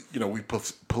 we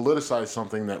politicize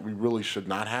something that we really should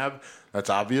not have. That's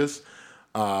obvious.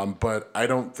 But I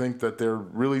don't think that they're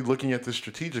really looking at this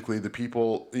strategically. The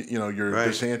people, your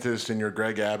DeSantis and your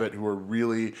Greg Abbott, who are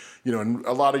really, in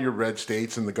a lot of your red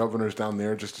states and the governors down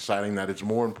there just deciding that it's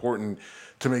more important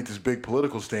to make this big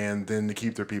political stand than to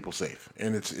keep their people safe.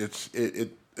 And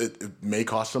it may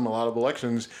cost them a lot of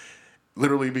elections,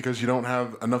 literally because you don't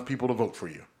have enough people to vote for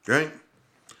you. Right.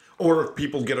 Or if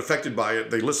people get affected by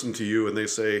it, they listen to you and they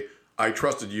say, I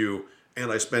trusted you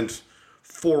and I spent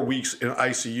 4 weeks in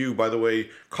ICU, by the way,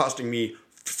 costing me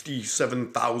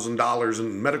 $57,000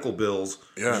 in medical bills.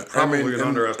 Yeah. Which is probably an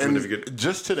underestimate if you get...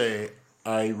 Just today,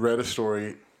 I read a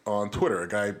story on Twitter. A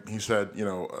guy, he said,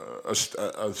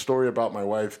 a story about my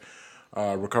wife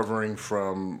recovering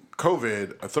from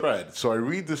COVID, a thread. So I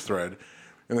read this thread,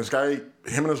 and this guy,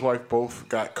 him and his wife both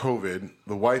got COVID.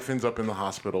 The wife ends up in the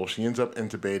hospital. She ends up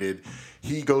intubated.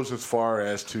 He goes as far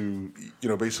as to,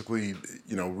 basically,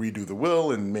 redo the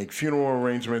will and make funeral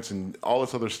arrangements and all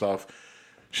this other stuff.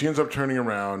 She ends up turning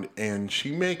around, and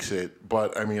she makes it.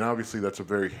 But, obviously that's a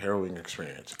very harrowing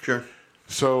experience. Sure.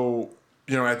 So...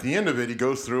 at the end of it, he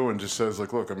goes through and just says,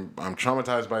 look, I'm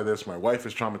traumatized by this. My wife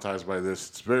is traumatized by this.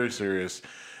 It's very serious.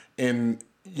 And,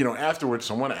 afterwards,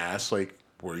 someone asks,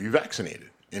 were you vaccinated?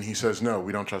 And he says, no,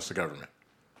 we don't trust the government.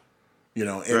 And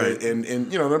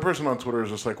the person on Twitter is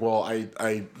just like, well,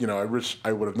 I wish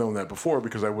I would have known that before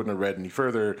because I wouldn't have read any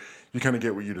further. You kind of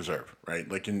get what you deserve, right?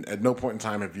 At no point in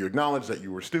time have you acknowledged that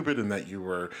you were stupid and that you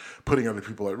were putting other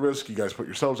people at risk. You guys put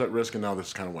yourselves at risk, and now this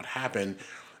is kind of what happened.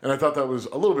 And I thought that was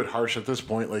a little bit harsh at this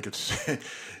point. It's, it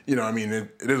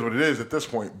is what it is at this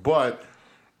point. But,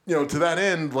 to that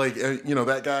end,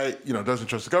 that guy, doesn't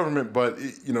trust the government. But,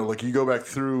 you go back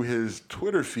through his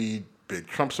Twitter feed, big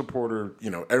Trump supporter,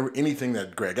 anything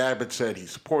that Greg Abbott said, he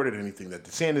supported. Anything that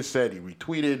DeSantis said, he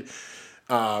retweeted.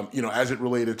 as it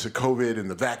related to COVID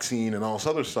and the vaccine and all this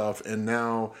other stuff. And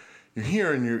now you're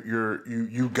here and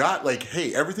you got like,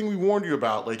 hey, everything we warned you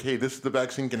about, like, hey, the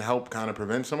vaccine can help kind of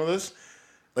prevent some of this.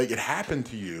 Like, it happened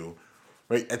to you,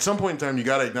 right? At some point in time, you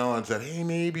got to acknowledge that, hey,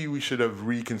 maybe we should have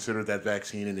reconsidered that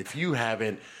vaccine. And if you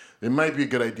haven't, it might be a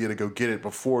good idea to go get it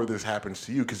before this happens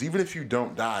to you. Because even if you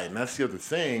don't die, and that's the other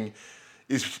thing,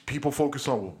 is people focus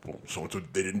on, well, so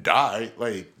they didn't die.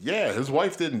 Like, yeah, his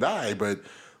wife didn't die, but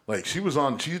like she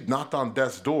knocked on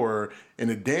death's door, and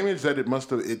the damage that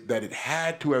it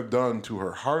had to have done to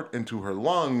her heart and to her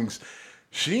lungs,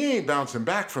 she ain't bouncing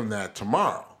back from that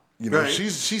tomorrow. Right.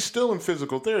 She's still in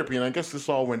physical therapy, and I guess this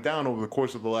all went down over the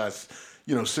course of the last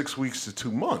 6 weeks to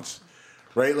 2 months,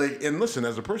 right? Like, and listen,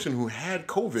 as a person who had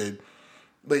COVID,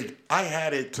 like I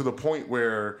had it to the point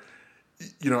where,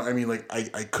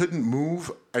 I couldn't move.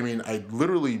 I mean, I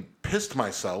literally pissed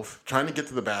myself trying to get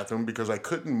to the bathroom because I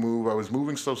couldn't move. I was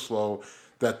moving so slow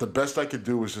that the best I could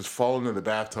do was just fall into the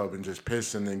bathtub and just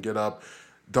piss and then get up,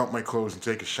 dump my clothes, and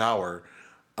take a shower,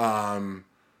 and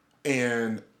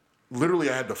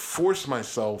literally, I had to force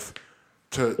myself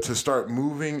to start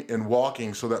moving and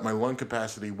walking so that my lung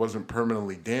capacity wasn't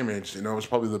permanently damaged. And that was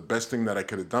probably the best thing that I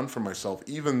could have done for myself,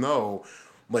 even though,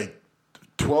 like,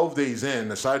 12 days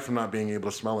in, aside from not being able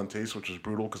to smell and taste, which was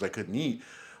brutal because I couldn't eat,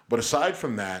 but aside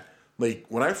from that, like,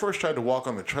 when I first tried to walk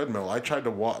on the treadmill,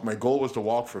 my goal was to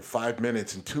walk for 5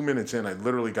 minutes, and 2 minutes in, I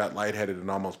literally got lightheaded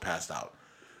and almost passed out.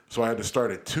 So I had to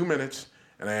start at 2 minutes,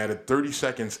 and I added 30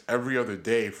 seconds every other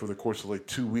day for the course of like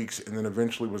 2 weeks, and then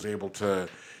eventually was able to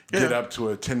get up to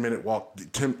a 10-minute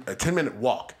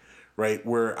walk, right?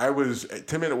 Where I was a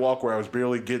 10-minute walk where I was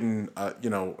barely getting,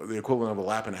 the equivalent of a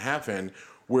lap and a half in.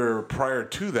 Where prior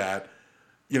to that,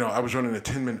 I was running a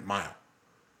 10-minute mile.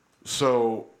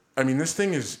 So I mean, this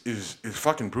thing is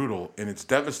fucking brutal and it's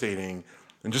devastating.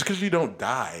 And just because you don't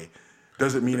die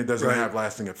doesn't mean it doesn't have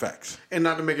lasting effects. And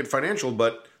not to make it financial,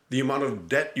 but the amount of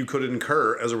debt you could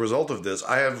incur as a result of this.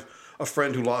 I have a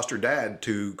friend who lost her dad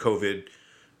to COVID,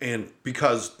 and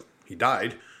because he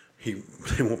died, they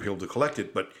won't be able to collect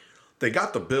it, but they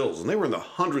got the bills, and they were in the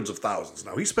hundreds of thousands.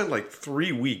 Now, he spent like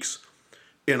 3 weeks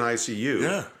in ICU.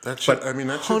 Yeah, that's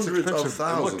hundreds of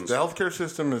thousands. Look, the healthcare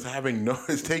system is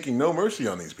taking no mercy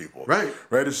on these people. Right.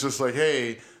 It's just like,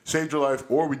 hey, saved your life,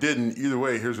 or we didn't. Either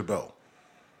way, here's a bill.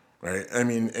 Right. I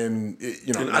mean, this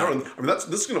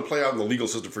is going to play out in the legal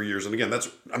system for years. And again,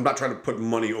 I'm not trying to put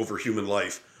money over human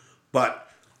life, but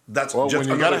that's when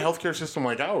you got a healthcare system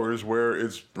like ours, where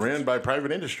it's ran by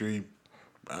private industry.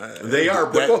 They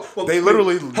are. They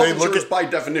look at, by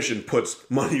definition, puts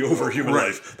money over human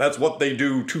life. That's what they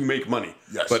do to make money.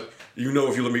 Yes. But if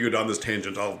you let me go down this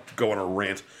tangent, I'll go on a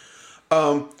rant.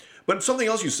 But something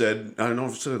else you said, I don't know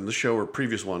if it's in the show or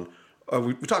previous one,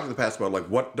 we talked in the past about like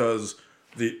what does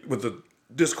with the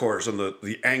discourse and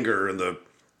the anger and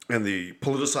the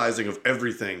politicizing of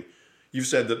everything. You've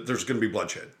said that there's going to be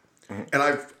bloodshed, and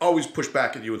I've always pushed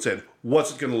back at you and said,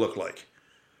 what's it going to look like?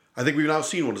 I think we've now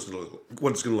seen what it's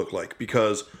going to look like,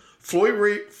 because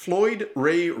Floyd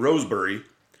Ray Roseberry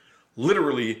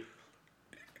literally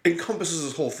encompasses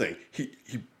this whole thing. He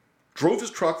drove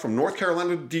his truck from North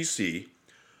Carolina to D.C.,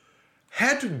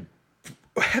 had to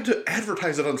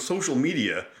advertise it on social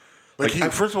media.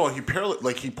 First of all, he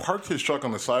parked his truck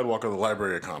on the sidewalk of the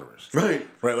Library of Congress. Right.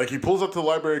 Like, he pulls up to the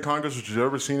Library of Congress, which you've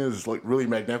ever seen is like really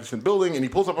magnificent building, and he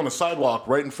pulls up on the sidewalk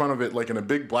right in front of it, like in a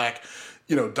big black,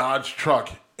 Dodge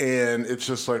truck, and it's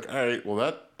just like, all right, well,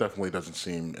 that definitely doesn't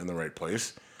seem in the right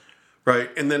place. Right,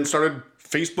 and then started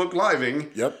Facebook Living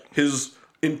his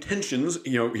intentions.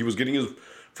 He was getting his,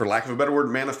 for lack of a better word,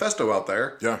 manifesto out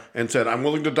there. Yeah. And said, I'm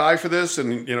willing to die for this,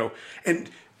 and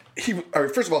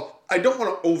first of all, I don't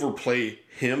want to overplay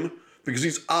him because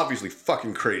he's obviously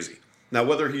fucking crazy. Now,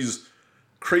 whether he's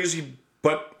crazy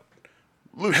but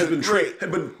has been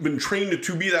trained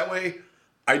to be that way,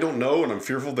 I don't know, and I'm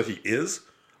fearful that he is.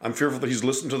 I'm fearful that he's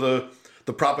listened to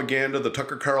the propaganda, the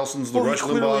Tucker Carlsons, the Rush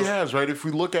Limbaughs. He clearly has, right? If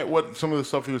we look at what some of the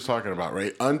stuff he was talking about,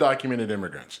 right? Undocumented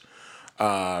immigrants,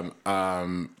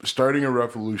 starting a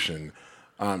revolution.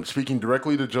 Speaking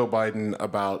directly to Joe Biden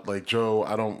about, like, Joe,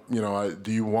 I don't,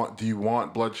 do you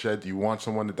want bloodshed? Do you want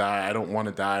someone to die? I don't want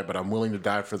to die, but I'm willing to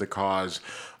die for the cause.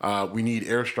 We need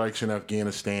airstrikes in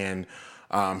Afghanistan.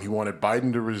 He wanted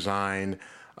Biden to resign.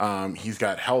 He's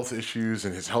got health issues,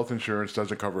 and his health insurance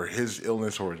doesn't cover his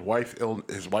illness or his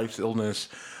wife's illness.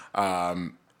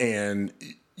 So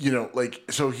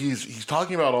he's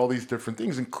talking about all these different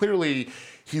things, and clearly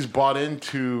he's bought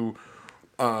into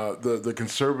the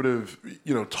conservative,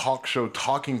 talk show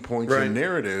talking points and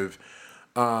narrative.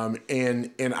 And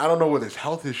I don't know what his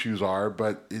health issues are,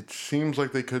 but it seems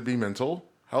like they could be mental.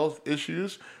 health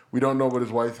issues. We don't know what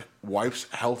his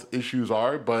wife's health issues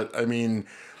are, but I mean,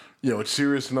 it's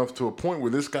serious enough to a point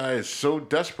where this guy is so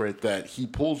desperate that he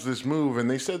pulls this move. And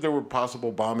they said there were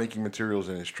possible bomb-making materials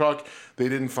in his truck. They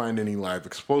didn't find any live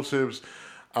explosives.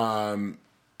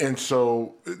 And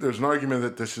so there's an argument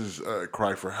that this is a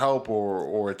cry for help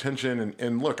or attention.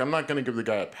 And look, I'm not going to give the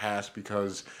guy a pass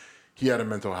because he had a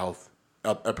mental health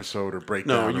episode or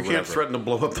breakdown. No, you can't can't threaten to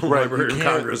blow up the Library of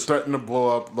Congress. Threaten to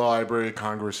blow up the Library of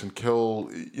Congress and kill,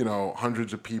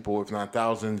 hundreds of people, if not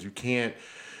thousands. You can't,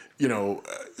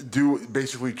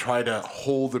 basically try to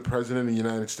hold the president of the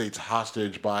United States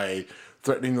hostage by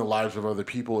threatening the lives of other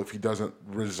people if he doesn't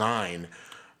resign.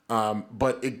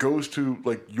 But it goes to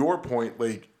your point,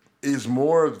 is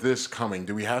more of this coming?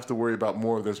 Do we have to worry about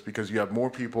more of this because you have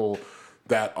more people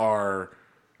that are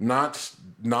not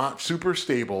super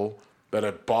stable, that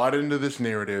have bought into this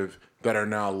narrative, that are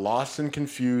now lost and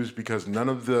confused because none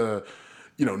of the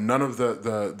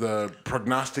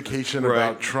prognostication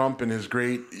about Trump and his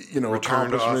great,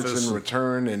 accomplishments and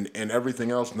return and everything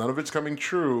else, none of it's coming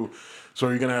true. So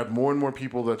you're going to have more and more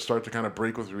people that start to kind of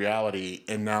break with reality,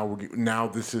 and now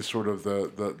this is sort of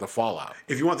the fallout.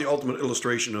 If you want the ultimate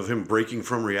illustration of him breaking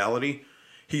from reality,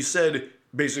 he said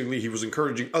basically he was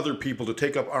encouraging other people to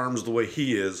take up arms the way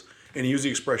he is, and he used the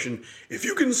expression, if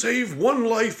you can save one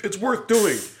life, it's worth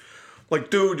doing.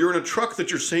 Dude, you're in a truck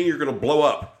that you're saying you're going to blow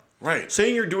up. Right.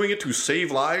 Saying you're doing it to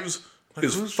save lives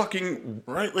is fucking...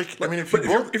 Right? If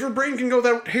your brain can go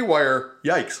that haywire,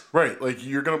 yikes. Right.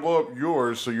 You're going to blow up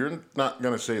yours, so you're not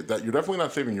going to say that. You're definitely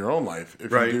not saving your own life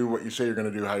if you do what you say you're going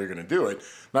to do, how you're going to do it.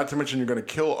 Not to mention you're going to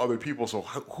kill other people, so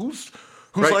whose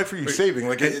life are you saving?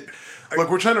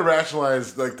 We're trying to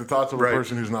rationalize the thoughts of a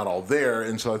person who's not all there,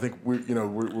 and so I think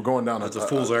we're going down a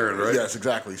fool's errand, right? Yes,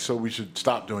 exactly. So we should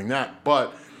stop doing that.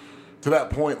 But to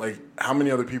that point, how many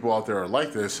other people out there are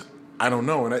like this? I don't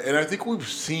know, and I think we've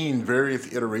seen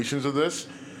various iterations of this.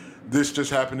 This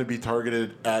just happened to be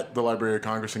targeted at the Library of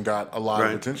Congress and got a lot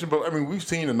of attention. But I mean, we've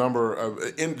seen a number of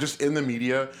in the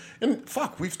media, and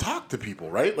we've talked to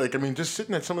people, right? Just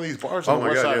sitting at some of these bars on the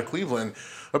west side of Cleveland,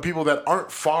 of people that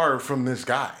aren't far from this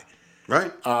guy,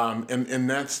 right? And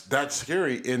that's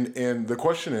scary. And the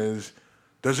question is,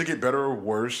 does it get better or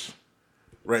worse,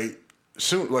 right?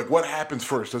 Soon, what happens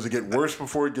first? Does it get worse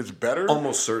before it gets better?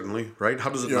 Almost certainly, right? How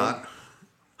does it not?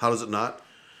 How does it not?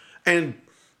 And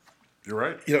you're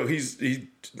right.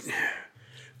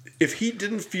 If he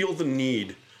didn't feel the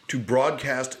need to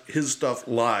broadcast his stuff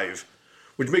live,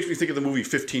 which makes me think of the movie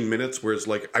 15 Minutes, where it's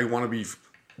I want to be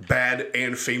bad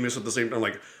and famous at the same time.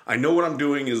 I know what I'm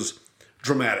doing is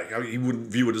dramatic. He wouldn't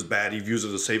view it as bad. He views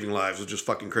it as saving lives. It's just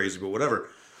fucking crazy, but whatever.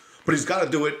 But he's got to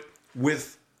do it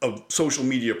with a social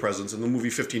media presence in the movie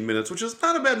 15 Minutes, which is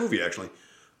not a bad movie, actually.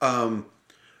 De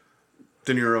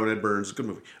Niro and Ed Burns, good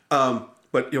movie.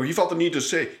 But he felt the need to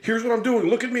say, here's what I'm doing,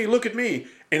 look at me, look at me.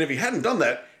 And if he hadn't done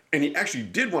that, and he actually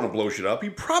did want to blow shit up, he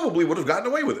probably would have gotten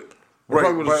away with it.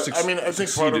 Right, but I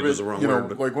think part of it,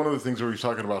 one of the things where he's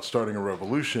talking about starting a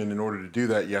revolution, in order to do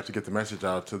that, you have to get the message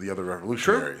out to the other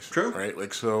revolutionaries. True. Right?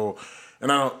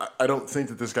 And I don't think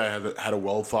that this guy had a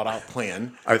well thought out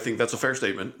plan. I think that's a fair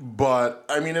statement. But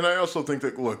and I also think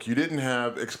that you didn't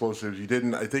have explosives. You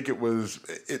didn't. I think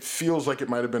it feels like it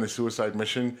might have been a suicide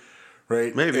mission,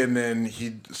 right? Maybe. And then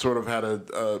he sort of had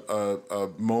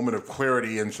a moment of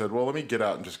clarity and said, "Well, let me get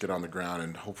out and just get on the ground,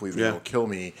 and hopefully they don't kill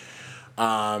me."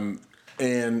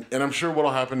 And I'm sure what'll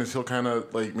happen is he'll kind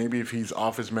of maybe if he's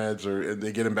off his meds or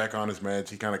they get him back on his meds,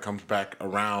 he kind of comes back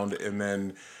around, and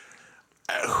then.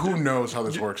 Who knows how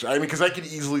this works? Because I could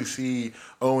easily see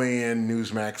OAN,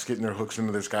 Newsmax getting their hooks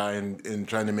into this guy and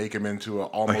trying to make him into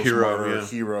a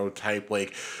hero type.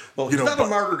 He's not a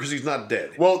martyr because he's not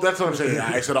dead. Well, that's what I'm saying.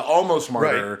 I said an almost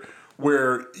martyr,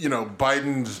 where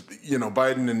Biden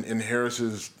and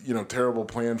Harris's terrible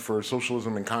plan for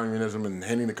socialism and communism and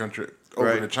handing the country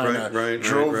over to China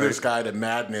drove this guy to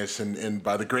madness, and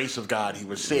by the grace of God, he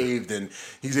was saved, and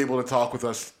he's able to talk with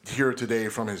us here today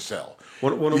from his cell.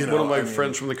 One of my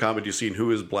friends from the comedy scene, who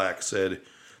is black, said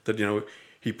that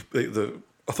the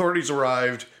authorities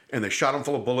arrived and they shot him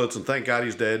full of bullets, and thank God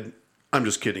he's dead. I'm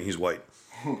just kidding, he's white.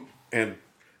 And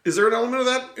is there an element of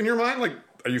that in your mind?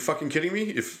 Are you fucking kidding me?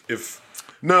 If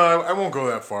no, I won't go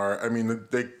that far.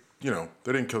 They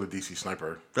didn't kill the DC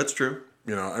sniper. That's true.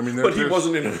 But he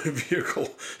wasn't in a vehicle.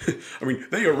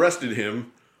 They arrested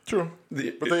him. True,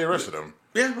 but they arrested him.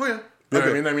 Yeah. Oh yeah. Look,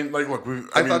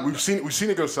 we've seen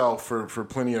it go south for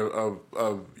plenty of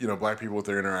black people with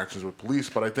their interactions with police.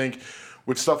 But I think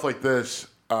with stuff like this,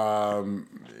 I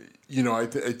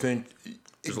think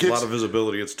there's a lot of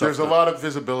visibility. It's tough. There's a lot of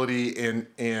visibility, and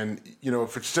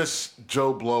if it's just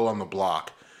Joe Blow on the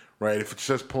block, right? If it's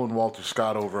just pulling Walter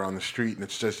Scott over on the street and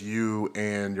it's just you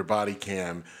and your body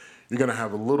cam, you're going to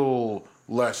have a little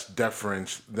less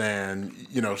deference than,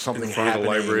 something in front happening of the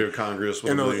Library of Congress.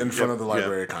 in front of the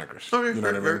Library of Congress. Okay, you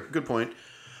know very good point.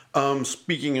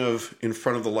 Speaking of in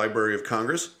front of the Library of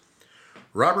Congress,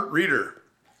 Robert Reeder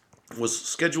was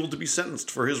scheduled to be sentenced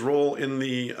for his role in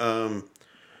the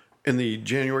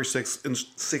January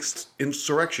 6th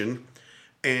insurrection,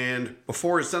 and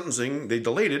before his sentencing, they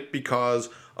delayed it because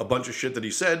a bunch of shit that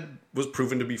he said was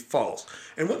proven to be false.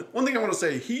 And one thing I want to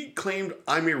say, he claimed,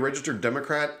 I'm a registered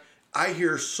Democrat. I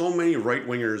hear so many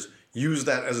right-wingers use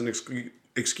that as an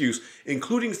excuse,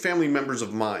 including family members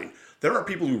of mine. There are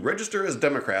people who register as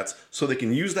Democrats so they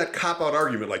can use that cop-out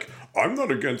argument like, I'm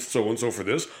not against so-and-so for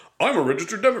this. I'm a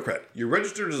registered Democrat. You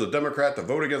registered as a Democrat to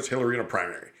vote against Hillary in a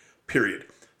primary. Period.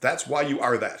 That's why you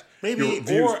are that. Maybe,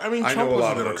 Trump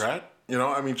was a Democrat.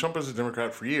 Trump was a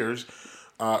Democrat for years.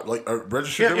 Like a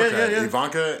registered Democrat. Yeah.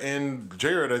 Ivanka and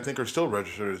Jared, I think, are still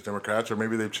registered as Democrats, or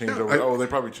maybe they've changed over. They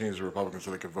probably changed to Republicans so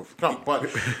they could vote for Trump. But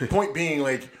point being,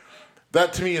 like,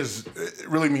 that to me it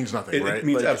really means nothing, right? It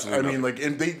means absolutely nothing.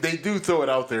 And they do throw it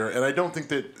out there, and I don't think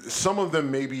that some of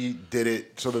them maybe did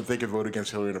it so that they could vote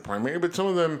against Hillary in a primary, but some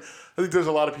of them, I think there's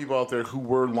a lot of people out there who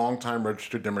were longtime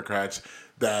registered Democrats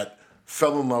that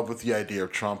fell in love with the idea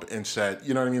of Trump and said,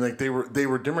 you know what I mean? Like they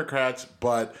were Democrats,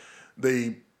 but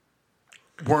they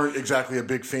weren't exactly a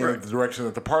big fan of the direction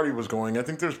that the party was going. I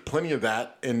think there's plenty of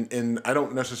that, and I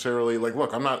don't necessarily,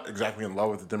 look, I'm not exactly in love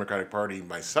with the Democratic Party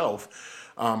myself.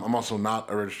 I'm also not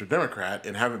a registered Democrat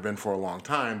and haven't been for a long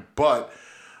time, but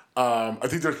I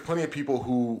think there's plenty of people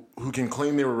who can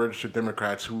claim they were registered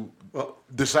Democrats who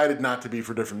decided not to be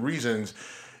for different reasons.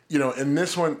 And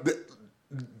this one,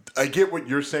 I get what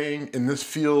you're saying, and this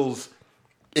feels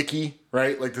icky,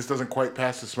 right? Like this doesn't quite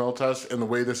pass the smell test and the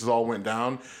way this all went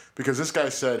down, because this guy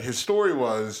said his story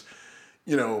was,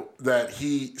 that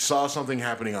he saw something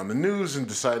happening on the news and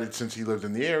decided since he lived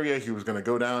in the area, he was going to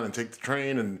go down and take the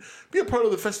train and be a part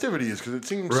of the festivities because it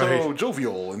seemed so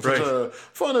jovial and such a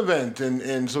fun event.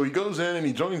 And so he goes in and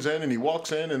he joins in and he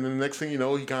walks in, and then the next thing you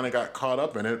know, he kind of got caught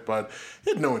up in it, but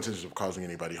he had no intention of causing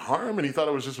anybody harm, and he thought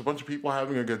it was just a bunch of people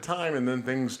having a good time, and then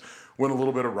things went a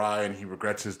little bit awry and he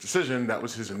regrets his decision. That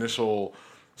was his initial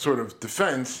sort of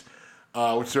defense.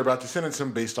 Which they're about to sentence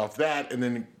him based off that, and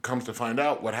then comes to find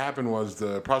out what happened was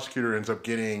the prosecutor ends up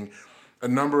getting a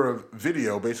number of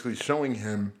video basically showing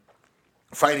him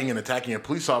fighting and attacking a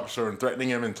police officer and threatening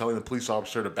him and telling the police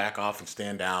officer to back off and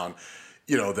stand down,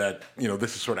 that,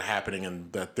 this is sort of happening and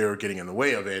that they're getting in the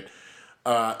way of it.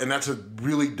 And that's a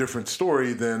really different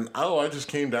story than, I just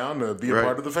came down to be a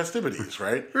part of the festivities,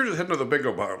 right? We're just heading to the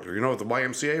bingo bar, at the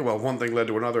YMCA. Well, one thing led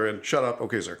to another, and shut up.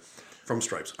 Okay, sir. From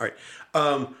Stripes. All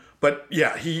right. But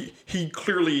yeah, he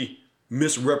clearly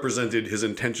misrepresented his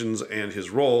intentions and his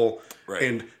role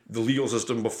and the legal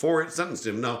system before it sentenced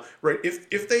him. Now,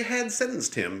 if they had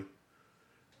sentenced him,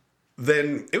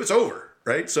 then it was over,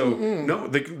 right? So no,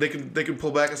 they can pull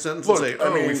back a sentence and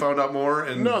say, we found out more.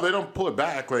 And no, they don't pull it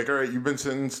back. Like, all right, you've been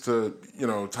sentenced to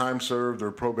time served or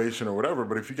probation or whatever.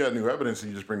 But if you got new evidence, then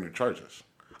you just bring new charges.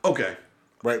 Okay.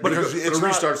 Right, but it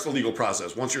restarts the legal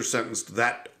process. Once you're sentenced,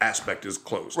 that aspect is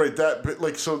closed. Right,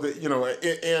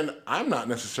 and I'm not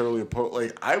necessarily opposed.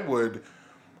 Like, I would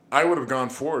have gone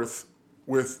forth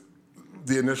with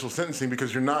the initial sentencing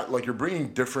because you're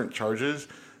bringing different charges.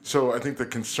 So I think the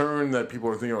concern that people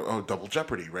are thinking, double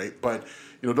jeopardy, right? But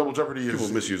double jeopardy is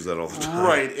people misuse that all the time,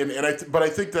 right? But I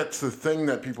think that's the thing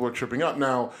that people are tripping up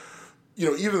now.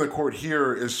 Even the court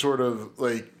here is sort of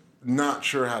like not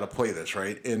sure how to play this,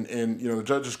 right? And the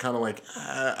judge is kind of like,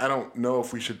 I don't know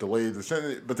if we should delay the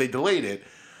sentence, but they delayed it.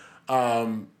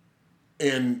 And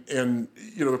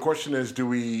the question is, do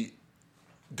we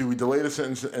delay the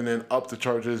sentence and then up the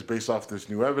charges based off this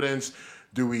new evidence?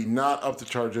 Do we not up the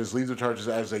charges, leave the charges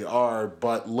as they are,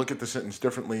 but look at the sentence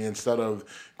differently instead of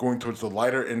going towards the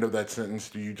lighter end of that sentence?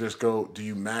 Do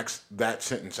you max that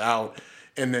sentence out?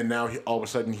 And then now all of a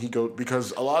sudden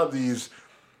because a lot of these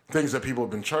things that people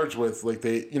have been charged with, like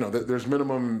there's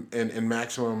minimum and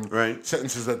maximum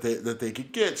sentences that they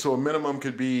could get. So a minimum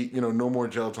could be, no more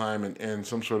jail time and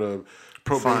some sort of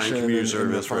probation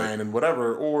and fine and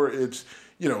whatever, or it's,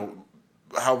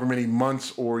 however many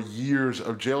months or years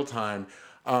of jail time.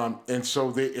 And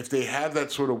so if they have that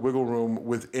sort of wiggle room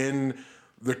within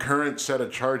the current set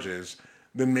of charges,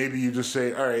 then maybe you just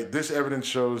say, all right, this evidence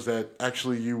shows that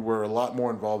actually you were a lot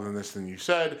more involved in this than you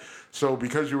said. So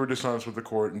because you were dishonest with the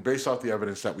court and based off the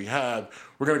evidence that we have,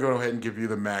 we're going to go ahead and give you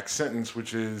the max sentence,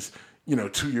 which is,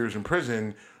 2 years in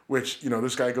prison, which,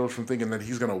 this guy goes from thinking that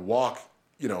he's going to walk,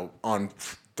 on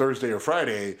Thursday or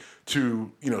Friday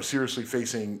to, seriously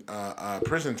facing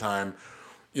prison time,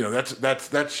 that's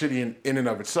shitty in and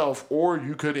of itself. Or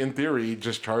you could, in theory,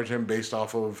 just charge him based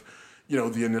off of,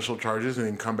 the initial charges and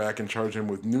then come back and charge him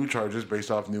with new charges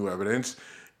based off new evidence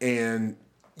and,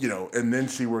 and then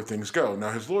see where things go.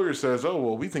 Now, his lawyer says, oh,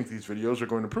 well, we think these videos are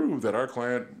going to prove that our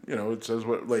client, it says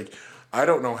what, I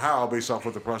don't know how based off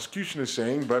what the prosecution is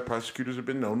saying, but prosecutors have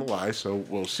been known to lie, so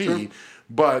we'll see. Sure.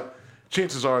 But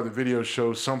chances are the video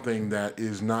shows something that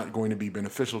is not going to be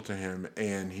beneficial to him,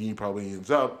 and he probably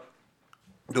ends up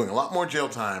doing a lot more jail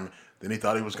time than he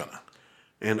thought he was gonna.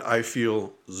 And I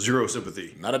feel zero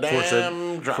sympathy. Not a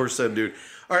damn drop. For said dude.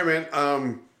 All right,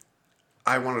 man.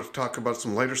 I wanted to talk about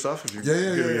some lighter stuff. If you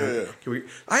Yeah.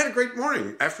 I had a great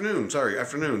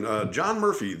afternoon. John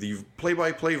Murphy, the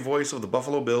play-by-play voice of the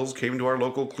Buffalo Bills, came to our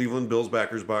local Cleveland Bills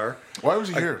backers bar. Why was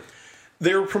he here?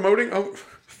 They were promoting. Oh,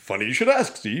 funny you should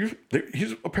ask, Steve.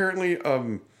 He's apparently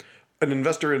an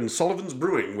investor in Sullivan's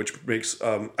Brewing, which makes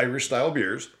Irish-style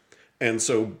beers. And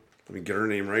so, let me get her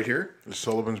name right here. Is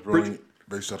Sullivan's Brewing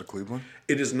based out of Cleveland?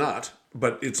 It is not,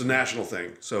 but it's a national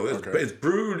thing. So it's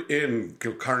brewed in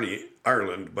Killarney,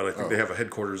 Ireland, but I think they have a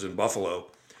headquarters in Buffalo.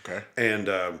 Okay. And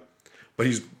but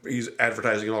he's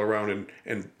advertising all around,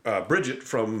 and Bridget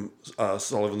from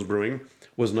Sullivan's Brewing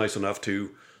was nice enough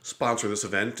to sponsor this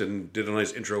event and did a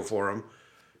nice intro for him.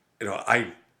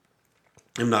 I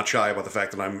am not shy about the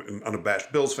fact that I'm an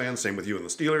unabashed Bills fan. Same with you and the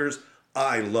Steelers.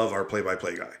 I love our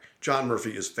play-by-play guy. John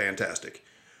Murphy is fantastic.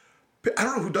 I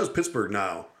don't know who does Pittsburgh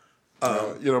now.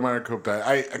 Myron Cope died.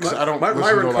 I don't.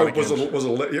 Myron Cope was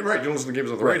you're right. You don't listen to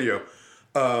games on the radio.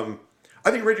 I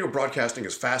think radio broadcasting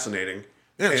is fascinating.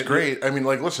 Yeah, it's great.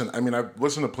 Listen. I've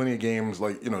listened to plenty of games.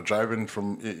 Driving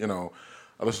from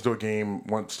I listened to a game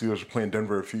once Steelers were playing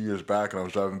Denver a few years back, and I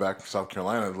was driving back from South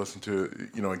Carolina and listened to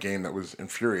a game that was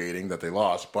infuriating that they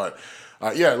lost. But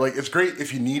it's great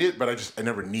if you need it, but I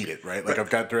never need it, right? I've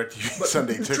got DirecTV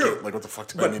Sunday ticket. True. What the fuck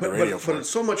do I need the radio for? But it's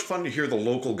so much fun to hear the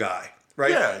local guy,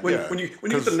 right? Yeah, when you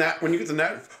get the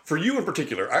nat, for you in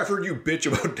particular, I've heard you bitch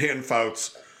about Dan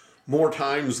Fouts more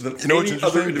times than any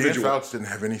other individual. Dan Fouts didn't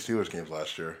have any Steelers games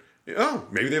last year. Oh,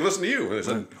 maybe they listened to you. They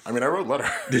said, I wrote a letter.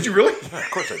 Did you really? Yeah, of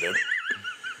course I did.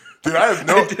 Dude, I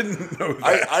didn't know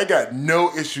that. I got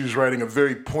no issues writing a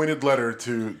very pointed letter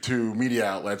to media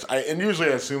outlets. Usually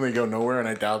I assume they go nowhere, and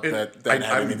I doubt that had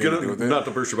anything to do with it. Not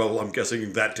to burst your bubble, I'm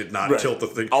guessing that did not tilt the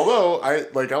thing. Although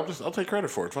I'll take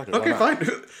credit for it. Fuck it. Okay, fine.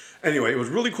 Anyway, it was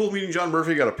really cool meeting John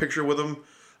Murphy. Got a picture with him.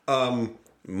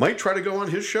 Might try to go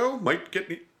on his show. Might get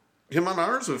him on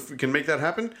ours if we can make that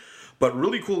happen. But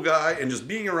really cool guy, and just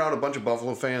being around a bunch of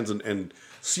Buffalo fans and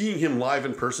seeing him live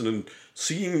in person and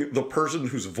seeing the person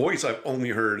whose voice I've only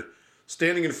heard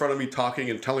standing in front of me talking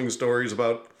and telling stories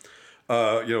about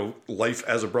life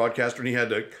as a broadcaster. And he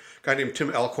had a guy named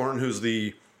Tim Alcorn, who's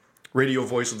the radio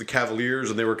voice of the Cavaliers,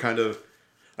 and they were kind of,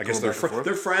 I guess they're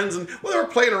friends, and they were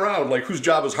playing around like whose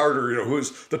job is harder,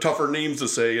 who's the tougher names to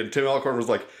say. And Tim Alcorn was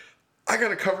like, I got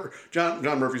to cover. John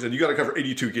Murphy said, you got to cover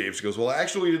 82 games. He goes, well, I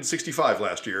actually did 65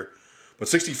 last year. But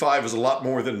 65 is a lot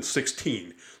more than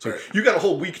 16. So you got a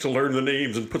whole week to learn the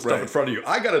names and put stuff in front of you.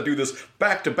 I got to do this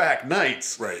back-to-back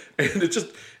nights. Right. And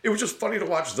it was just funny to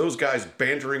watch those guys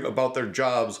bantering about their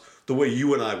jobs the way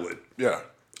you and I would. Yeah.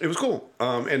 It was cool.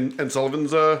 And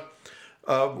Sullivan's...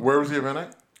 where was the event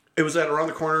at? It was at around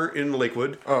the corner in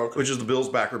Lakewood, which is the Bills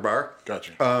backer bar.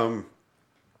 Gotcha. And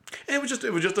it was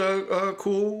just a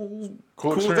cool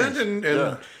event.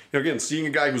 And again, seeing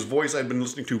a guy whose voice I'd been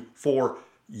listening to for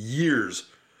years.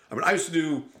 I used to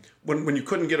do when you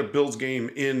couldn't get a Bills game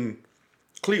in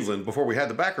Cleveland before we had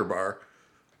the backer bar,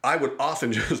 I would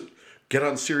often just get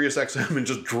on Sirius XM and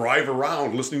just drive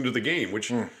around listening to the game,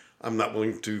 which I'm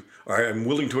willing to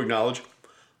acknowledge. A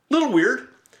little weird,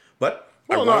 but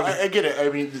I get it.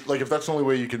 If that's the only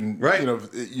way you can,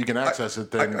 you can access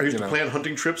it. Then I used to plan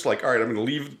hunting trips. All right, I'm going to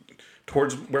leave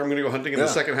towards where I'm going to go hunting in the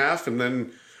second half, and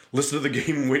then listen to the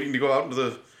game, waiting to go out into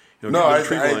the.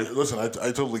 Listen, I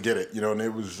totally get it. And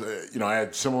it was, I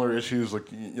had similar issues.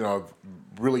 I've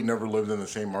really never lived in the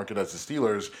same market as the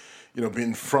Steelers.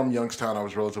 Being from Youngstown, I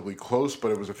was relatively close, but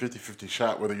it was a 50-50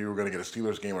 shot whether you were going to get a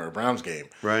Steelers game or a Browns game.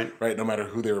 Right. No matter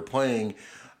who they were playing.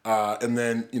 And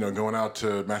then, going out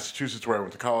to Massachusetts where I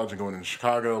went to college and going into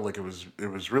Chicago, it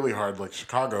was really hard.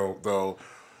 Chicago, though,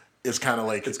 is kind of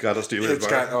like... It's got a Steelers bar. It's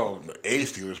got, a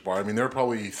Steelers bar. There are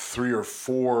probably 3 or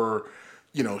 4,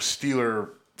 Steeler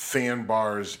fan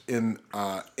bars in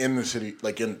the city,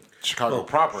 in Chicago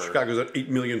proper. Chicago's at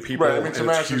 8 million people. Right, it's a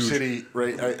massive city,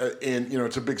 right? And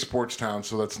it's a big sports town,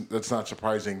 so that's not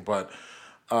surprising. But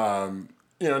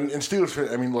You know, and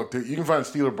Steelers. I mean, look, you can find a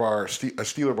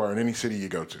Steeler bar in any city you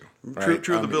go to. Right?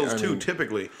 True of the Bills too,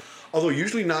 typically. Although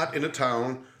usually not in a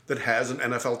town that has an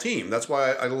NFL team. That's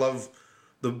why I love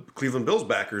the Cleveland Bills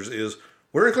backers. Is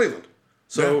we're in Cleveland,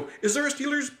 so is there a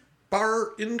Steelers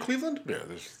bar in Cleveland? Yeah,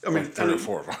 there's like 3 or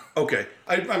 4 of them. Okay,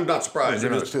 I'm not surprised.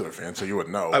 You're not a Steeler fan, so you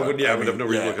wouldn't know. I would have no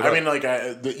reason to look it up.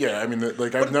 I mean,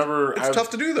 I've never. It's tough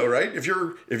to do though, right? If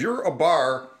you're a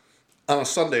bar on a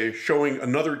Sunday showing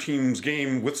another team's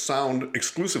game with sound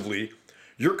exclusively,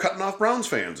 you're cutting off Browns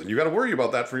fans, and you got to worry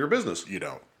about that for your business. You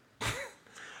don't.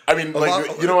 I mean,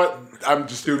 you know what? I'm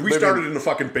just dude. We started in the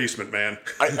fucking basement, man.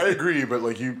 I agree, but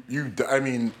like I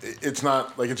mean, it's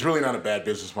not like it's really not a bad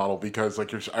business model because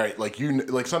like you're all right.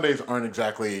 Like Sundays aren't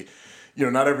exactly, you know,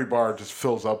 not every bar just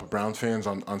fills up with Browns fans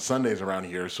on Sundays around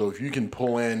here. So if you can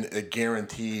pull in a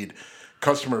guaranteed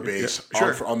customer base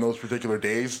on those particular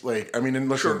days, like I mean, and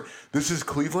listen, this is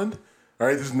Cleveland, all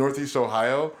right. This is Northeast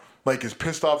Ohio. Like as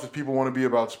pissed off as people want to be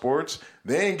about sports,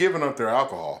 they ain't giving up their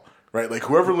alcohol. Right, like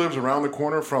whoever lives around the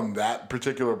corner from that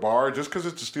particular bar, just because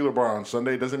it's a Steeler bar on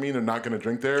Sunday doesn't mean they're not going to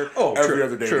drink there every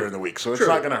other day during the week. So it's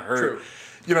not going to hurt.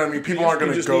 You know what I mean? People aren't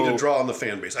going to go. You just need to draw on the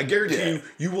fan base. I guarantee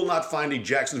you will not find a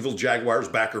Jacksonville Jaguars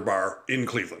backer bar in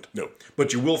Cleveland. No.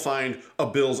 But you will find a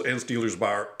Bills and Steelers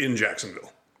bar in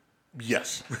Jacksonville.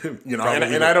 Yes. You know,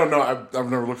 and I don't know.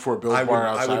 I've never looked for a Bills bar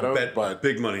outside I would bet but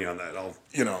big money on that.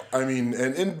 You know, I mean,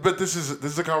 but this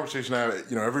is a conversation I have.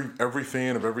 You know, every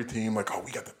fan of every team, like, oh,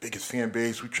 we got the biggest fan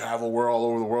base. We travel. We're all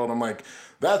over the world. I'm like,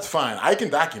 that's fine. I can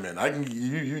document.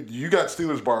 You got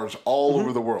Steelers bars all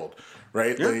over the world,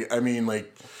 right? Yeah. Like, I mean,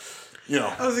 like, you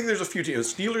know, I think there's a few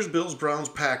teams: Steelers, Bills, Browns,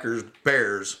 Packers,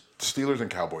 Bears. Steelers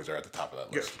and Cowboys are at the top of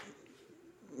that list.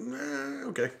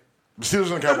 Okay.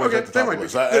 Steelers and Cowboys at the top of the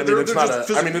list. I mean, it's not a.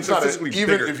 I mean, it's not a,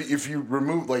 even if you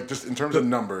remove like just in terms of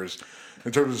numbers,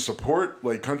 in terms of support,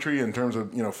 like country, in terms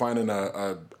of finding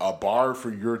a bar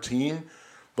for your team,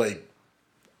 like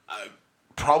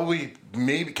probably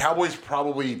maybe Cowboys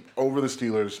probably over the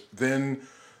Steelers, then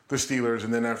the Steelers,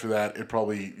 and then after that it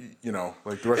probably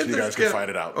like the rest of you guys can fight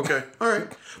it out. Okay, all right,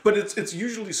 but it's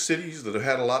usually cities that have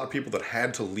had a lot of people that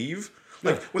had to leave.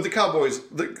 Like with the Cowboys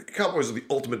are the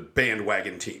ultimate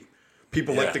bandwagon team.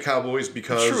 People like the Cowboys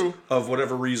because of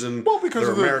whatever reason. Well, because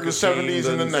of the 70s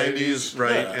and the 90s,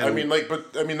 right? Yeah. And,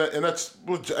 and that's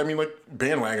like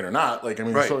bandwagon or not, like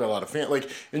we still got a lot of fans. Like,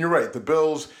 and you're right, the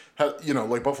Bills had,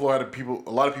 like Buffalo had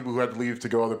a lot of people who had to leave to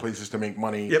go other places to make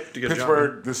money. Yep, to get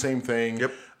Pittsburgh, the same thing.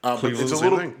 Yep, but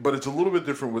it's a little bit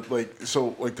different with like the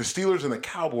Steelers and the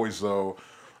Cowboys though.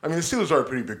 I mean, the Steelers are a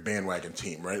pretty big bandwagon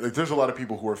team, right? Like, there's a lot of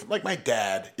people who are like my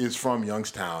dad is from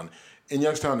Youngstown. And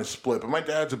Youngstown is split, but my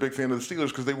dad's a big fan of the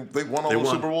Steelers because they won all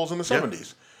those Super Bowls in the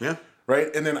 70s. Yeah.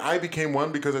 Right? And then I became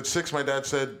one because at 6, my dad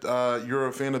said, you're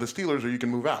a fan of the Steelers or you can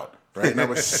move out. Right? And I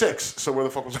was 6, so where the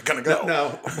fuck was I going to go?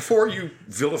 Now, before you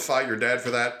vilify your dad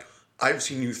for that, I've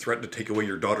seen you threaten to take away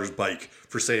your daughter's bike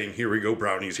for saying, here we go,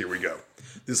 Brownies, here we go.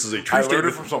 This is a true statement. I learned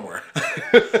it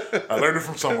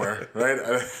from somewhere. Right?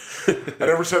 I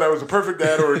never said I was a perfect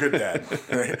dad or a good dad.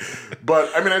 Right?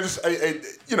 But I mean, I guess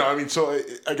it's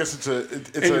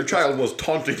your child was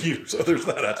taunting you, so there's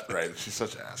that aspect. Right? She's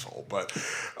such an asshole, but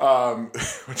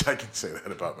which I can say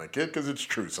that about my kid because it's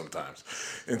true sometimes,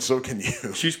 and so can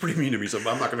you. She's pretty mean to me, so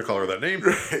I'm not going to call her that name,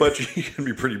 but she can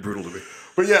be pretty brutal to me.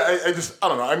 But yeah, I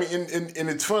don't know. I mean, and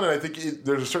it's fun, and I think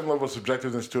there's a certain level of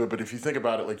subjectiveness to it. But if you think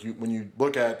about it, like when you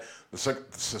look at the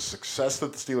success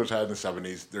that the Steelers had in the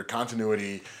 70s, their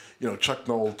continuity, Chuck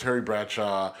Noll, Terry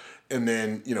Bradshaw, and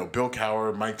then Bill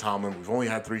Cowher, Mike Tomlin. We've only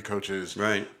had 3 coaches,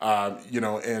 right?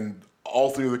 And all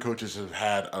 3 of the coaches have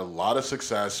had a lot of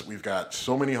success. We've got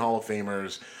so many Hall of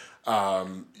Famers. A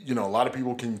lot of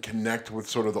people can connect with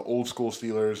sort of the old school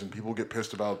Steelers, and people get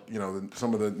pissed about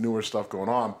some of the newer stuff going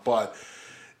on, but.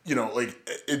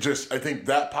 I think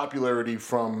that popularity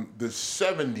from the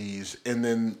 70s and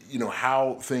then,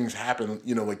 how things happen,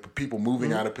 like people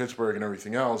moving out of Pittsburgh and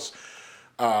everything else,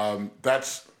 I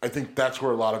think that's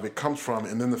where a lot of it comes from.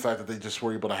 And then the fact that they just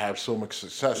were able to have so much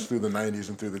success through the 90s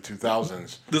and through the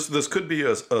 2000s. This could be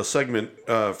a segment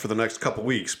for the next couple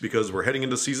weeks because we're heading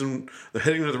into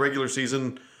the regular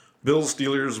season. Bills,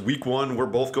 Steelers, week 1, we're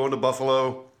both going to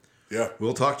Buffalo. Yeah.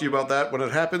 We'll talk to you about that when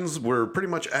it happens. We're pretty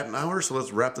much at an hour, so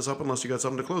let's wrap this up unless you got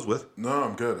something to close with. No,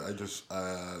 I'm good. I just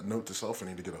note to self I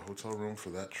need to get a hotel room for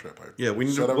that trip. I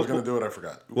was going to do it. I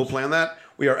forgot. We'll plan that.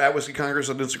 We are at Whiskey Congress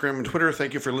on Instagram and Twitter.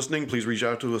 Thank you for listening. Please reach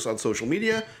out to us on social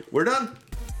media. We're done.